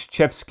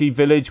Kushchevsky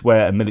village,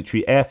 where a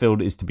military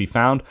airfield is to be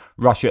found,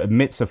 Russia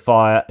admits a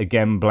fire,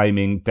 again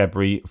blaming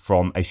debris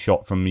from a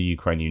shot from a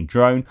Ukrainian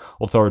drone.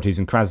 Authorities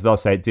in Krasnodar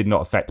say it did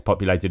not affect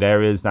populated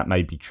areas. That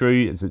may be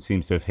true, as it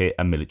seems to have hit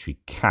a military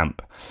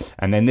camp.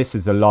 And then this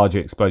is the larger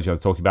explosion I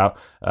was talking about.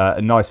 A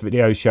nice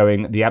video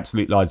showing the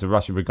absolute lies of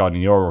Russia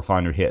regarding the oil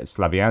refinery hit at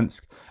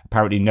Slavyansk.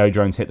 Apparently no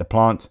drones hit the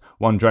plant.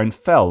 1 drone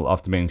fell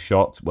after being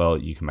shot. Well,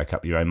 you can make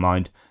up your own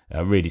mind.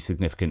 A really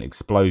significant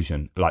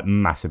explosion, like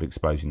massive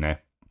explosion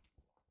there.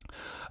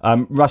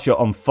 Russia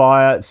on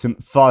fire. Some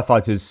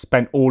firefighters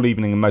spent all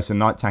evening and most of the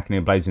night tackling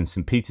a blaze in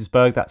St.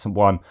 Petersburg. That's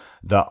one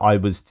that I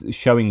was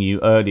showing you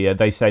earlier.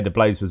 They say the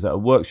blaze was at a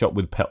workshop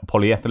with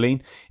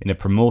polyethylene in the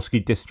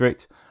Primorsky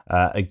district.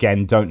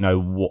 Again, don't know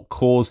what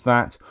caused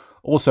that.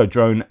 Also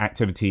drone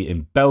activity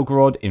in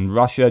Belgorod in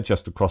Russia,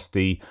 just across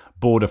the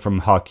border from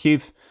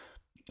Kharkiv.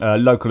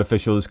 Local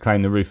officials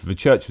claim the roof of a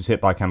church was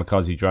hit by a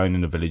kamikaze drone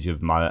in the village of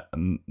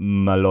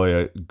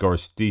Maloya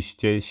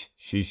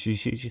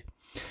Gorostish.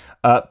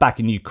 Back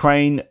in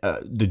Ukraine,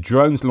 the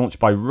drones launched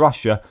by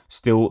Russia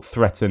still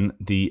threaten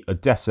the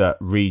Odessa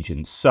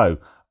region. So,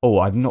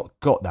 I've not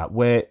got that.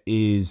 Where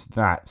is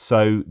that?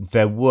 So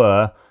there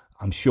were...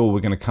 I'm sure we're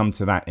going to come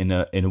to that in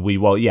a wee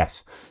while.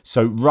 Yes.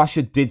 So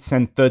Russia did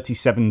send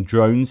 37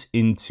 drones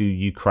into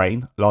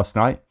Ukraine last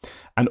night,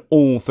 and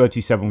all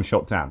 37 were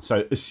shot down.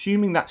 So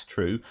assuming that's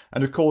true,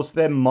 and of course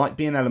there might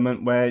be an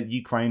element where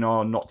Ukraine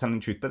are not telling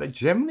the truth, but they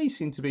generally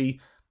seem to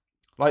be,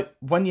 like,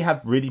 when you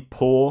have really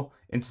poor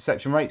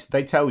interception rates,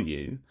 they tell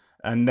you,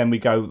 and then we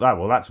go, oh,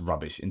 well, that's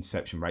rubbish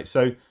interception rate.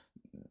 So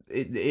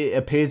it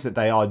appears that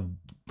they are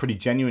pretty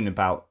genuine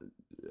about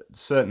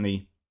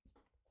certainly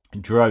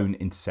drone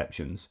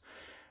interceptions.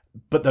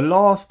 But the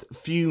last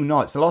few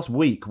nights, the last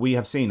week, we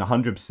have seen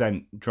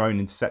 100% drone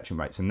interception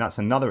rates, and that's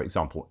another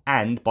example.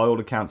 And by all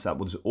accounts, that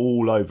was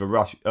all over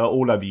Russia,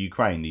 all over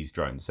Ukraine, these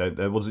drones. So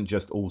there wasn't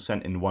just all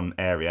sent in one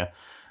area.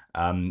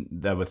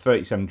 There were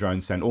 37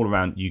 drones sent all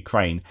around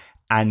Ukraine,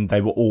 and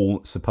they were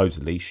all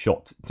supposedly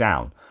shot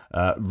down.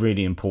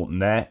 Really important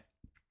there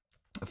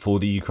for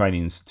the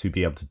Ukrainians to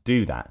be able to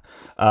do that.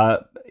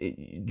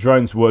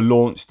 Drones were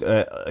launched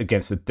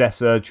against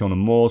Odessa,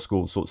 Chornomorsk,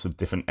 all sorts of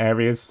different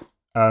areas.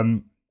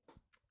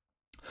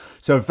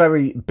 So a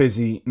very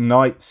busy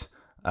night.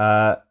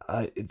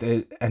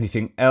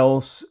 Anything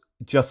else?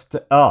 Just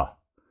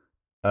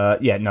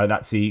yeah, no,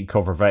 that's the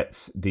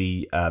Kovrovets,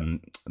 the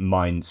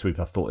minesweeper.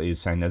 I thought he was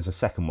saying there's a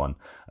second one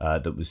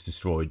that was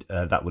destroyed.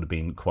 That would have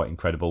been quite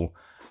incredible.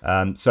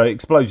 So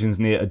explosions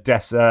near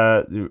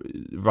Odessa,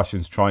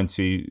 Russians trying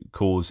to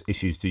cause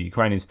issues to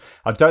Ukrainians.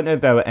 I don't know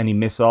if there were any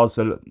missiles.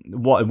 So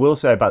what I will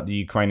say about the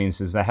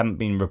Ukrainians is they haven't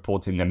been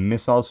reporting their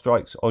missile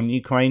strikes on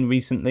Ukraine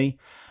recently.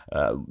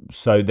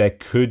 So there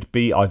could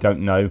be, I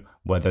don't know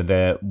whether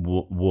there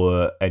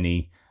were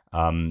any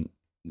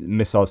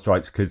missile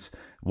strikes, because,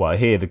 well,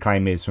 here the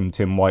claim is from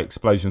Tim White,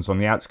 explosions on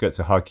the outskirts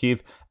of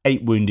Kharkiv.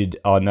 8 wounded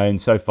are known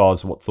so far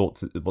as what's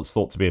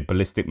thought to be a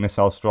ballistic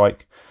missile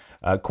strike.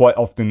 Quite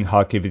often,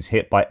 Kharkiv is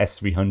hit by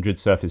S-300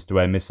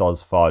 surface-to-air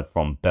missiles fired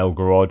from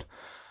Belgorod.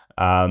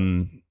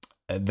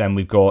 Then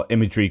we've got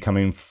imagery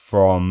coming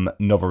from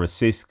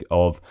Novorossiysk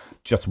of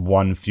just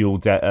one fuel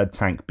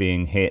tank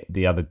being hit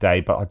the other day,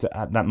 but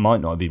that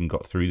might not have even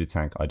got through the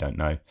tank. I don't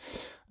know.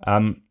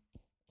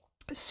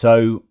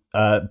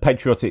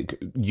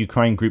 Patriotic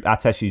Ukraine group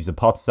Ateshis, the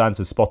partisans,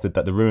 have spotted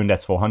that the ruined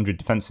S-400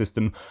 defense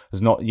system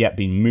has not yet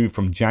been moved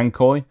from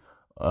Jankoy.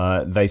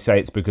 They say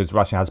it's because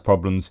Russia has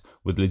problems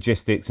with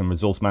logistics and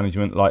resource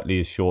management, likely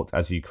as short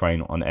as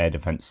Ukraine on air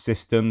defense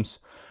systems.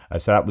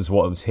 So that was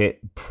what was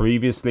hit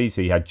previously.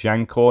 So you had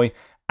Jankoy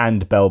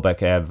and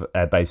Belbek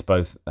Air Base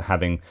both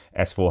having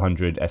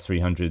S-400,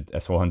 S-300,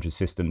 S-400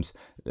 systems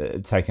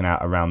taken out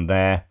around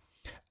there.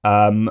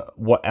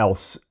 What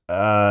else?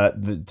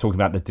 Talking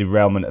about the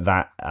derailment of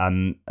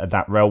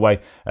that railway.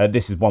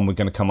 This is one we're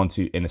going to come on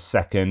to in a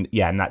second.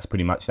 Yeah, and that's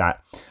pretty much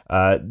that.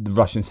 The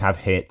Russians have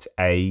hit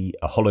a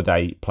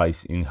holiday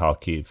place in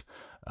Kharkiv,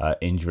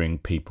 injuring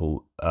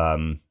people,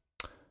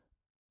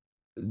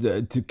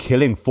 to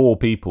killing 4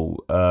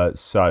 people.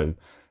 So,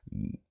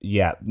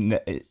 yeah,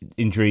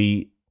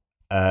 injury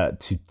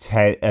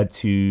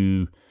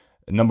to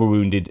number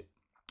wounded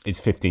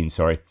is 15.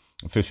 Sorry,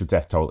 official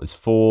death toll is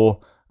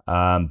 4.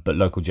 But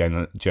local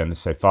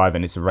journalists say 5,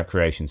 and it's a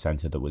recreation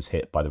centre that was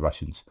hit by the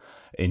Russians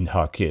in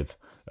Kharkiv.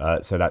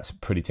 So that's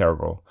pretty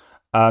terrible.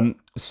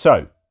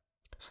 So,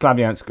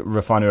 Slavyansk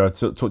refinery, I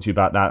talked to you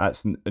about that.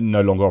 That's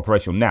no longer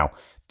operational. Now,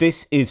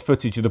 this is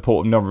footage of the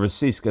port of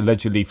Novorossiysk,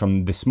 allegedly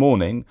from this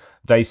morning.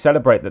 They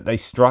celebrate that they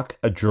struck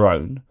a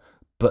drone,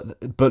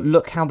 but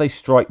look how they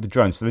strike the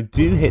drone. So they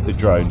do hit the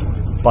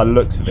drone by the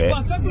looks of it,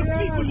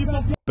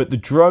 but the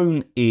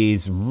drone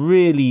is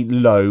really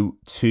low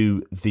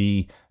to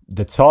the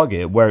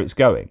target where it's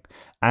going,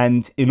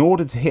 and in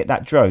order to hit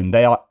that drone,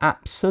 they are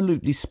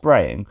absolutely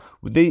spraying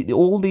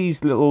all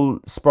these little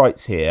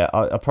sprites here.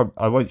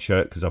 I won't show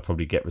it because I'll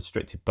probably get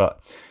restricted,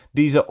 but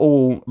these are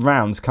all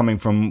rounds coming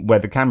from where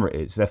the camera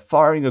is. They're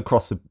firing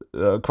across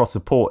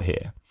the port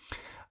here,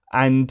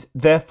 and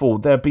therefore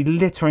they'll be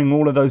littering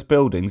all of those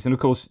buildings. And of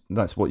course,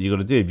 that's what you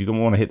got to do if you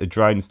want to hit the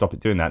drone and stop it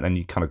doing that. Then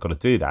you kind of got to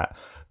do that.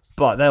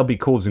 But they'll be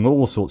causing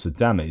all sorts of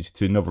damage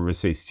to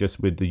Novorossiysk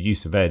just with the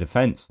use of air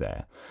defense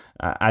there.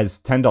 As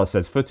Tendar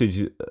says,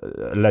 footage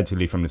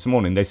allegedly from this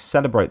morning, they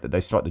celebrate that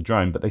they struck the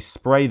drone, but they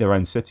spray their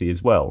own city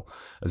as well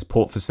as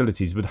port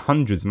facilities with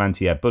hundreds of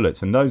anti-air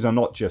bullets. And those are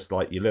not just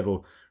like your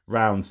little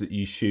rounds that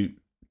you shoot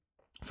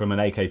from an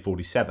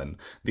AK-47.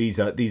 These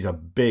are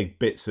big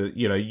bits of,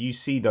 you know, you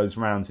see those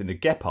rounds in a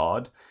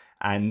Gepard,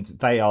 and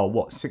they are,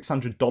 what,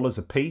 $600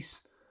 a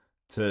piece?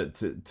 To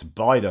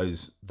buy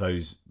those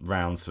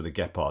rounds for the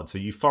Gepard. So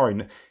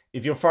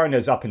if you're firing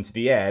those up into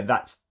the air,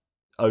 that's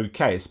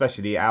okay,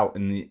 especially out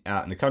in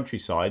the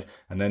countryside,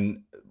 and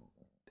then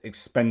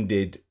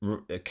expended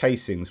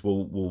casings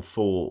will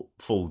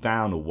fall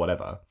down or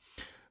whatever.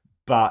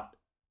 But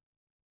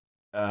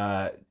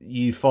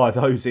you fire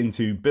those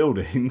into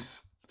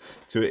buildings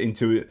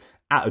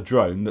at a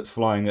drone that's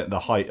flying at the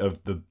height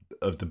of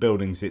the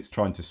buildings it's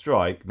trying to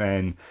strike,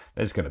 then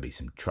there's going to be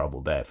some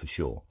trouble there for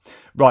sure.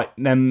 Right,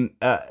 then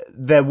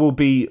there will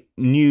be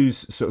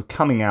news sort of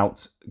coming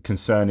out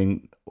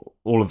concerning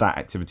all of that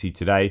activity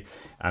today,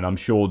 and I'm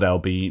sure there'll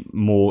be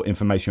more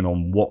information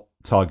on what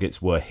targets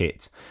were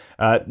hit.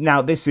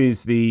 Now, this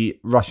is the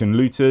Russian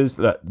looters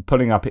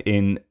pulling up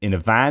in a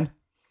van,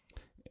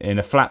 in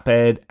a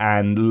flatbed,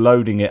 and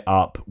loading it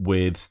up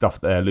with stuff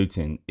they're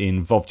looting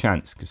in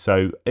Vovchansk.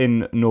 So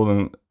in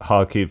northern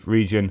Kharkiv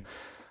region,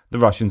 the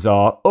Russians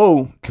are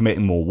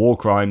committing more war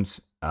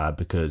crimes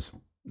because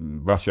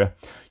Russia.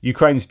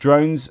 Ukraine's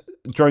drone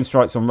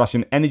strikes on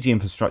Russian energy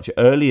infrastructure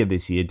earlier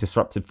this year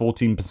disrupted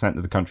 14%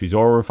 of the country's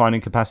oil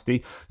refining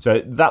capacity.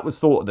 So that was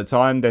thought at the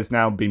time. There's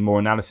now been more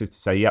analysis to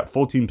say,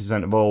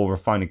 14% of oil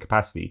refining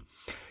capacity.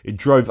 It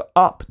drove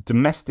up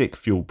domestic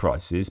fuel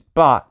prices,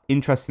 but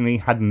interestingly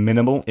had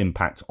minimal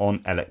impact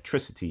on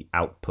electricity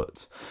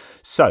output.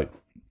 So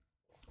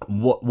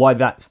Why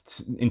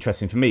that's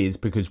interesting for me is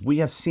because we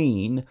have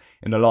seen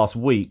in the last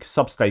week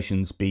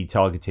substations be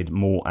targeted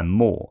more and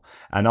more.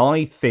 And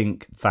I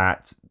think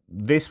that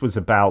this was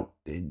about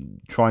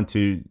trying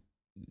to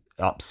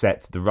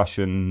upset the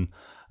Russian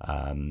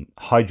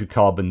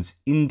hydrocarbons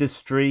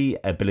industry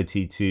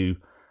ability to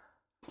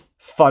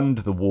fund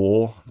the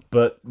war,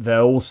 but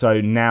they're also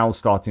now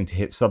starting to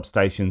hit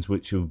substations,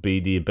 which will be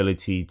the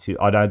ability to,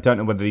 I don't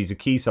know whether these are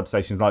key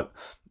substations, like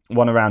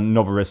one around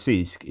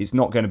Novorossiysk. It's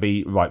not going to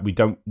be right.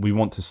 We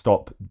want to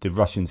stop the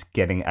Russians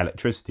getting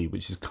electricity,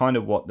 which is kind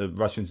of what the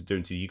Russians are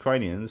doing to the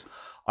Ukrainians.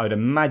 I would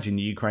imagine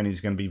the Ukrainians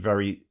are going to be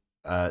very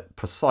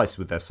precise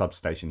with their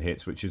substation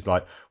hits, which is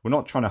like, we're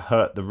not trying to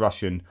hurt the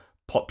Russian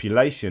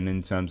population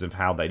in terms of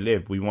how they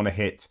live. We want to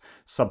hit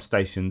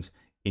substations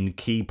in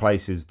key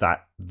places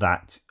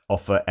that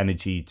offer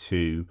energy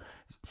to,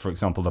 for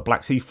example, the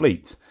Black Sea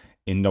Fleet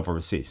in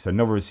Novorossiysk. So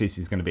Novorossiysk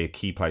is going to be a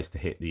key place to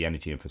hit the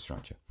energy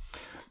infrastructure.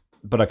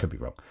 But I could be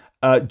wrong.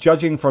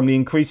 Judging from the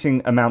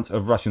increasing amount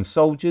of Russian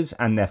soldiers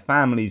and their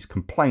families'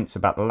 complaints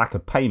about the lack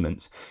of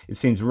payments, it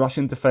seems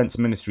Russian Defense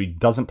Ministry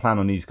doesn't plan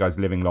on these guys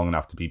living long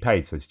enough to be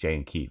paid, says Jay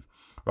in Kyiv.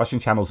 Russian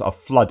channels are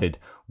flooded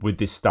with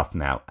this stuff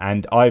now,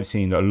 and I've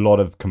seen a lot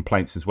of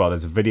complaints as well.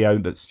 There's a video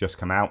that's just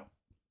come out.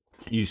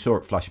 You saw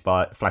it flash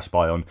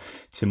by on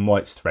Tim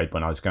White's thread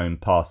when I was going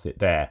past it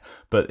there.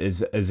 But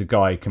as a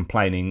guy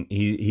complaining,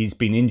 he's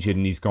been injured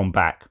and he's gone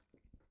back,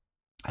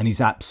 and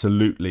he's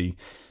absolutely,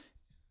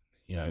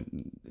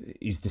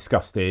 he's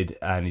disgusted,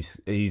 and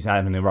he's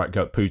having a right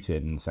go at Putin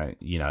and saying,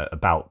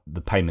 about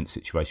the payment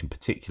situation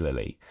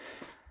particularly.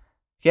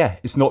 Yeah,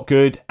 it's not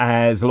good.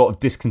 There's a lot of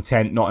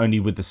discontent, not only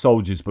with the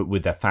soldiers, but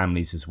with their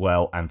families as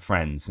well and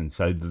friends. And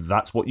so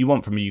that's what you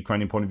want from a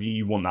Ukrainian point of view.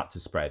 You want that to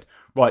spread.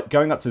 Right,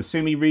 going up to the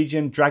Sumy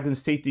region,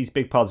 Dragon's Teeth, these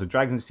big piles of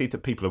Dragon's Teeth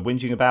that people are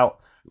whinging about,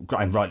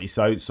 and rightly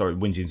so. Sorry,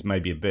 whinging's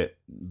maybe a bit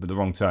the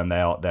wrong term.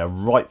 They're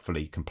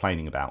rightfully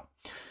complaining about.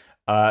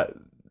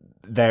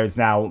 There is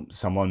now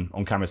someone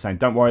on camera saying,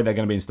 don't worry, they're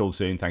going to be installed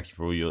soon. Thank you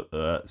for all your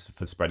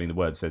for spreading the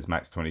word, says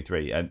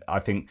Max23. And I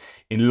think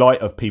in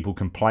light of people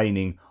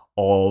complaining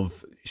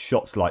of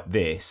shots like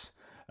this,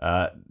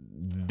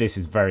 this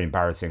is very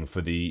embarrassing for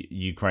the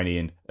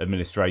Ukrainian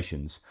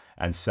administrations.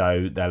 And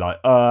so they're like,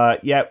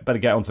 yeah, better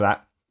get onto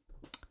that.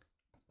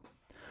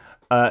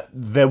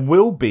 There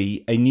will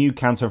be a new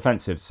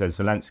counteroffensive, says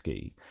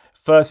Zelensky.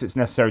 First, it's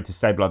necessary to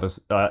stabilize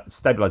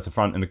the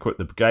front and equip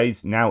the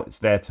brigades. Now it's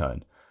their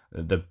turn,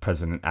 the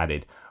president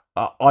added.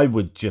 I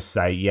would just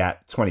say, yeah,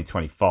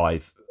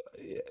 2025.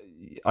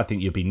 I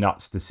think you'd be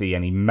nuts to see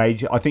any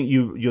major. I think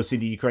you'll see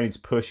the Ukrainians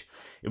push.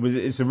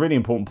 It's a really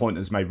important point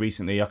that's made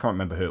recently. I can't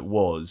remember who it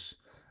was.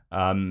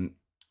 Was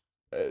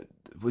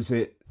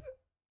it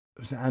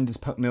Anders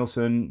Puck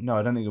Nielsen? No,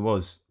 I don't think it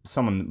was.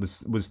 Someone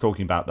was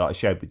talking about that. I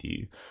shared with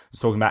you.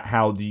 Was talking about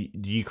how the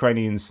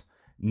Ukrainians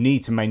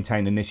need to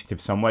maintain initiative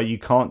somewhere. You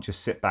can't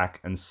just sit back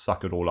and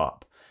suck it all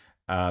up,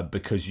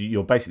 because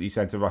you're basically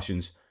saying to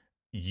Russians,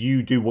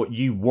 you do what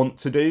you want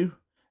to do,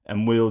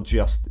 and we'll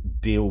just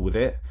deal with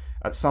it.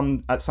 At some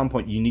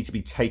point, you need to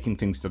be taking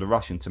things to the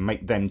Russian to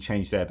make them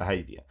change their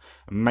behaviour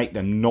and make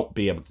them not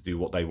be able to do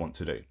what they want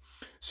to do.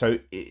 So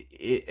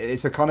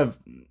it's a kind of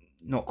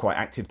not quite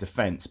active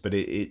defence, but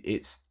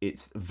it's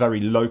very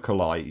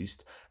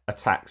localised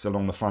attacks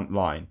along the front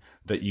line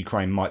that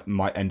Ukraine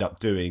might end up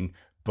doing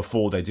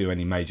before they do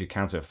any major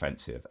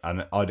counteroffensive.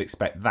 And I'd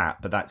expect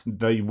that, but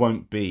they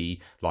won't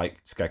be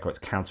like scare quotes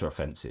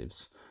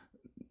counteroffensives.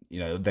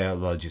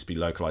 They'll just be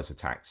localised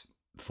attacks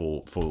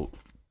for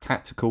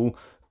tactical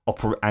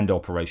and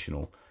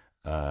operational,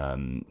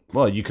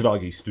 well, you could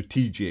argue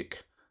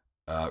strategic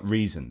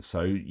reasons.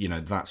 So,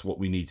 that's what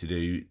we need to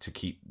do to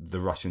keep the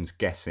Russians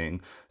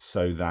guessing,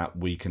 so that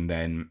we can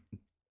then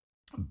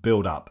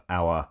build up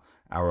our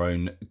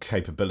own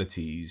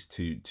capabilities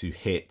to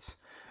hit.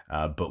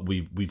 But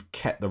we've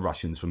kept the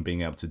Russians from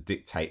being able to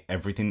dictate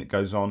everything that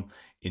goes on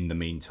in the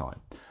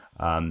meantime.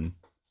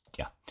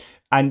 Yeah,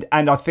 and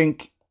I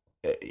think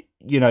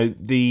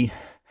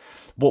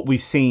what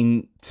we've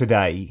seen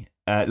today.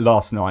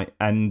 Last night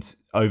and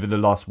over the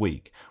last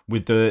week,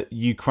 with the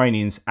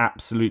Ukrainians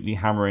absolutely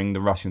hammering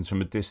the Russians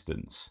from a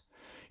distance.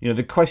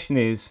 The question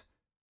is,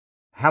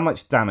 how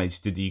much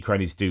damage did the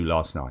Ukrainians do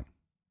last night?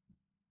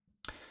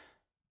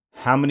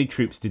 How many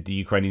troops did the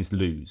Ukrainians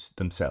lose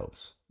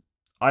themselves?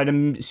 I'd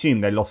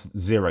assume they lost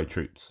 0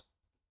 troops.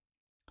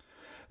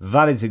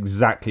 That is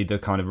exactly the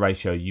kind of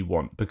ratio you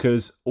want,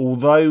 because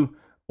although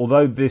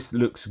this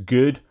looks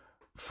good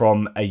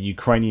from a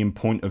Ukrainian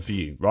point of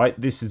view, right?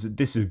 This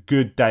is a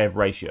good day of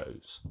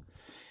ratios.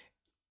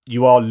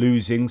 You are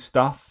losing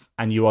stuff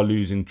and you are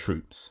losing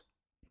troops.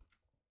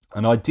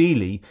 And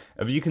ideally,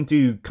 if you can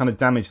do kind of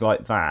damage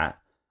like that,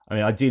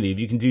 ideally, if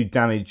you can do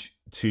damage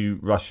to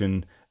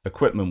Russian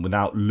equipment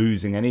without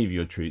losing any of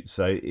your troops,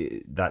 so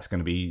that's going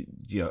to be,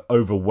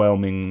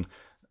 overwhelming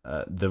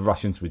the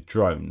Russians with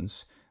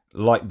drones,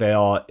 like they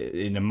are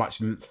in a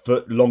much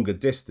longer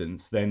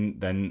distance,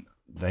 then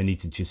they need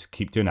to just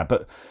keep doing that.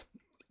 But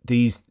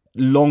these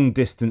long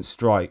distance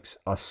strikes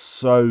are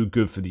so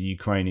good for the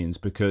Ukrainians,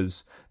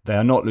 because They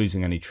are not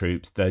losing any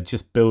troops. They're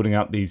just building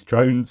up these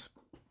drones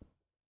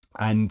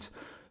and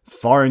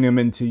firing them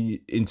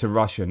into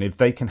Russia. And if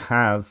they can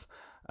have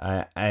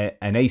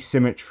an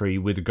asymmetry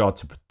with regard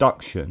to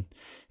production,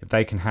 if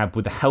they can have,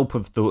 with the help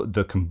of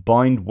the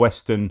combined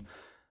Western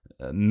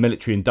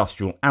military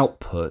industrial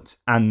output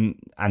and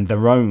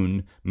their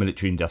own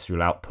military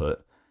industrial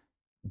output,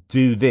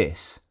 do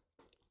this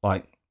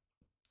like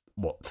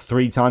what,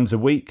 3 times a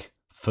week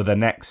for the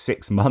next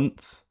 6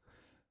 months,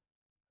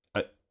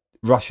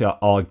 Russia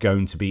are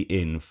going to be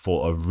in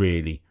for a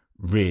really,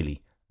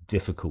 really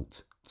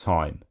difficult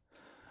time.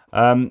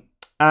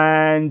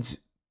 And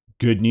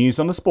good news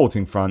on the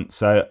sporting front.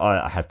 So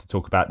I have to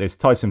talk about this.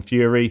 Tyson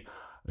Fury,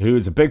 who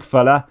is a big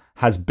fella,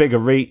 has bigger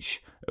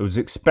reach. It was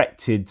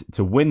expected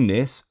to win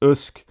this.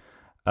 Usyk,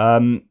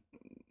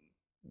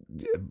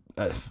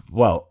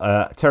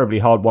 terribly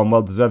hard one,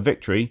 well-deserved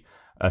victory.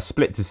 A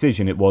split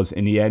decision it was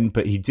in the end,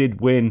 but he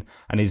did win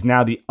and is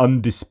now the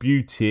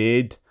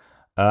undisputed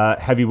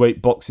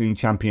heavyweight boxing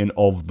champion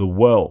of the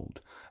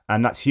world.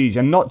 And that's huge.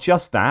 And not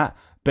just that,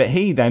 but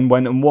he then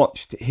went and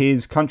watched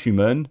his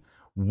countryman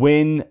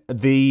win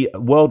the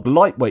World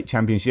Lightweight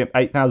Championship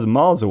 8,000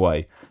 miles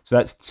away. So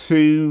that's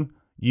 2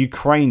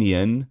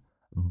 Ukrainian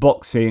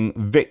boxing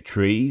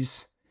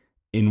victories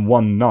in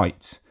one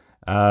night.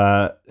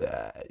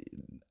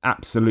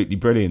 Absolutely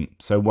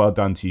brilliant. So well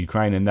done to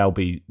Ukraine, and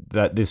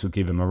this will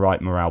give him a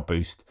right morale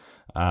boost.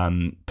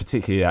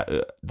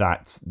 Particularly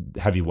that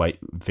heavyweight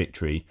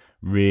victory,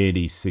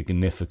 really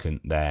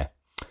significant there.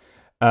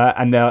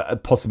 And there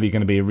possibly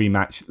going to be a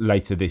rematch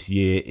later this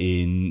year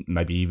in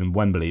maybe even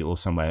Wembley or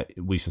somewhere.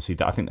 We shall see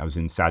that. I think that was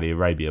in Saudi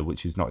Arabia,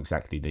 which is not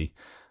exactly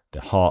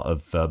the heart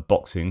of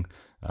boxing.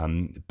 A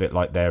bit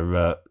like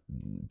they're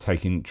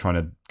trying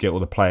to get all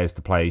the players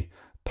to pay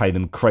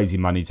them crazy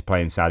money to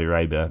play in Saudi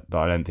Arabia. But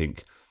I don't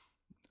think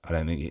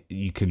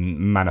you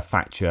can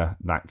manufacture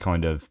that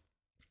kind of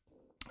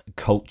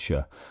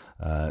culture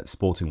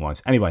sporting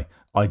wise. Anyway,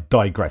 I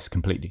digress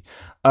completely.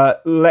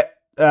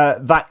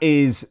 That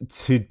is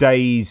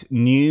today's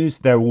news.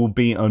 There will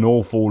be an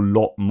awful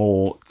lot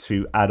more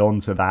to add on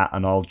to that,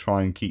 and I'll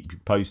try and keep you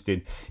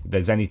posted if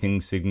there's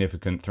anything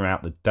significant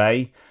throughout the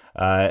day.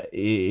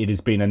 It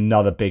has been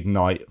another big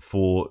night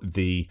for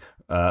the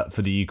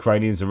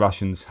Ukrainians. The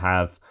Russians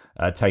have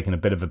taken a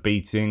bit of a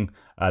beating.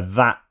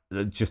 That,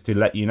 just to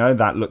let you know,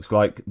 that looks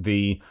like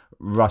the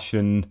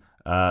Russian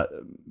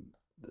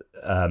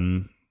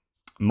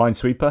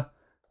minesweeper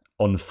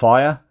on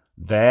fire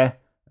there.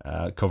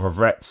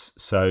 Kovrets.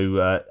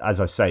 So as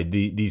I say,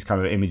 these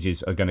kind of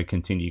images are going to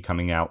continue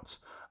coming out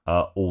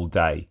all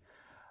day.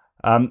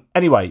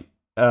 Anyway,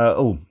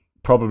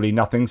 probably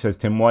nothing, says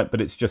Tim White,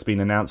 but it's just been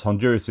announced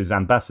Honduras'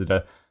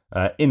 ambassador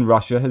in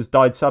Russia has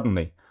died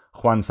suddenly.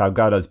 Juan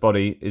Salgado's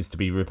body is to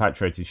be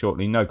repatriated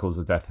shortly. No cause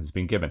of death has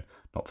been given.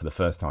 Not for the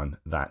first time,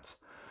 that.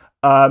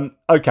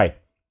 Okay,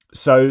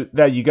 so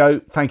there you go.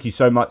 Thank you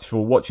so much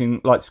for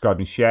watching. Like, subscribe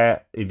and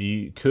share if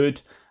you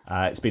could.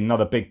 It's been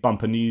another big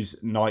bumper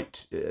news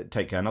night.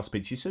 Take care and I'll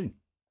speak to you soon.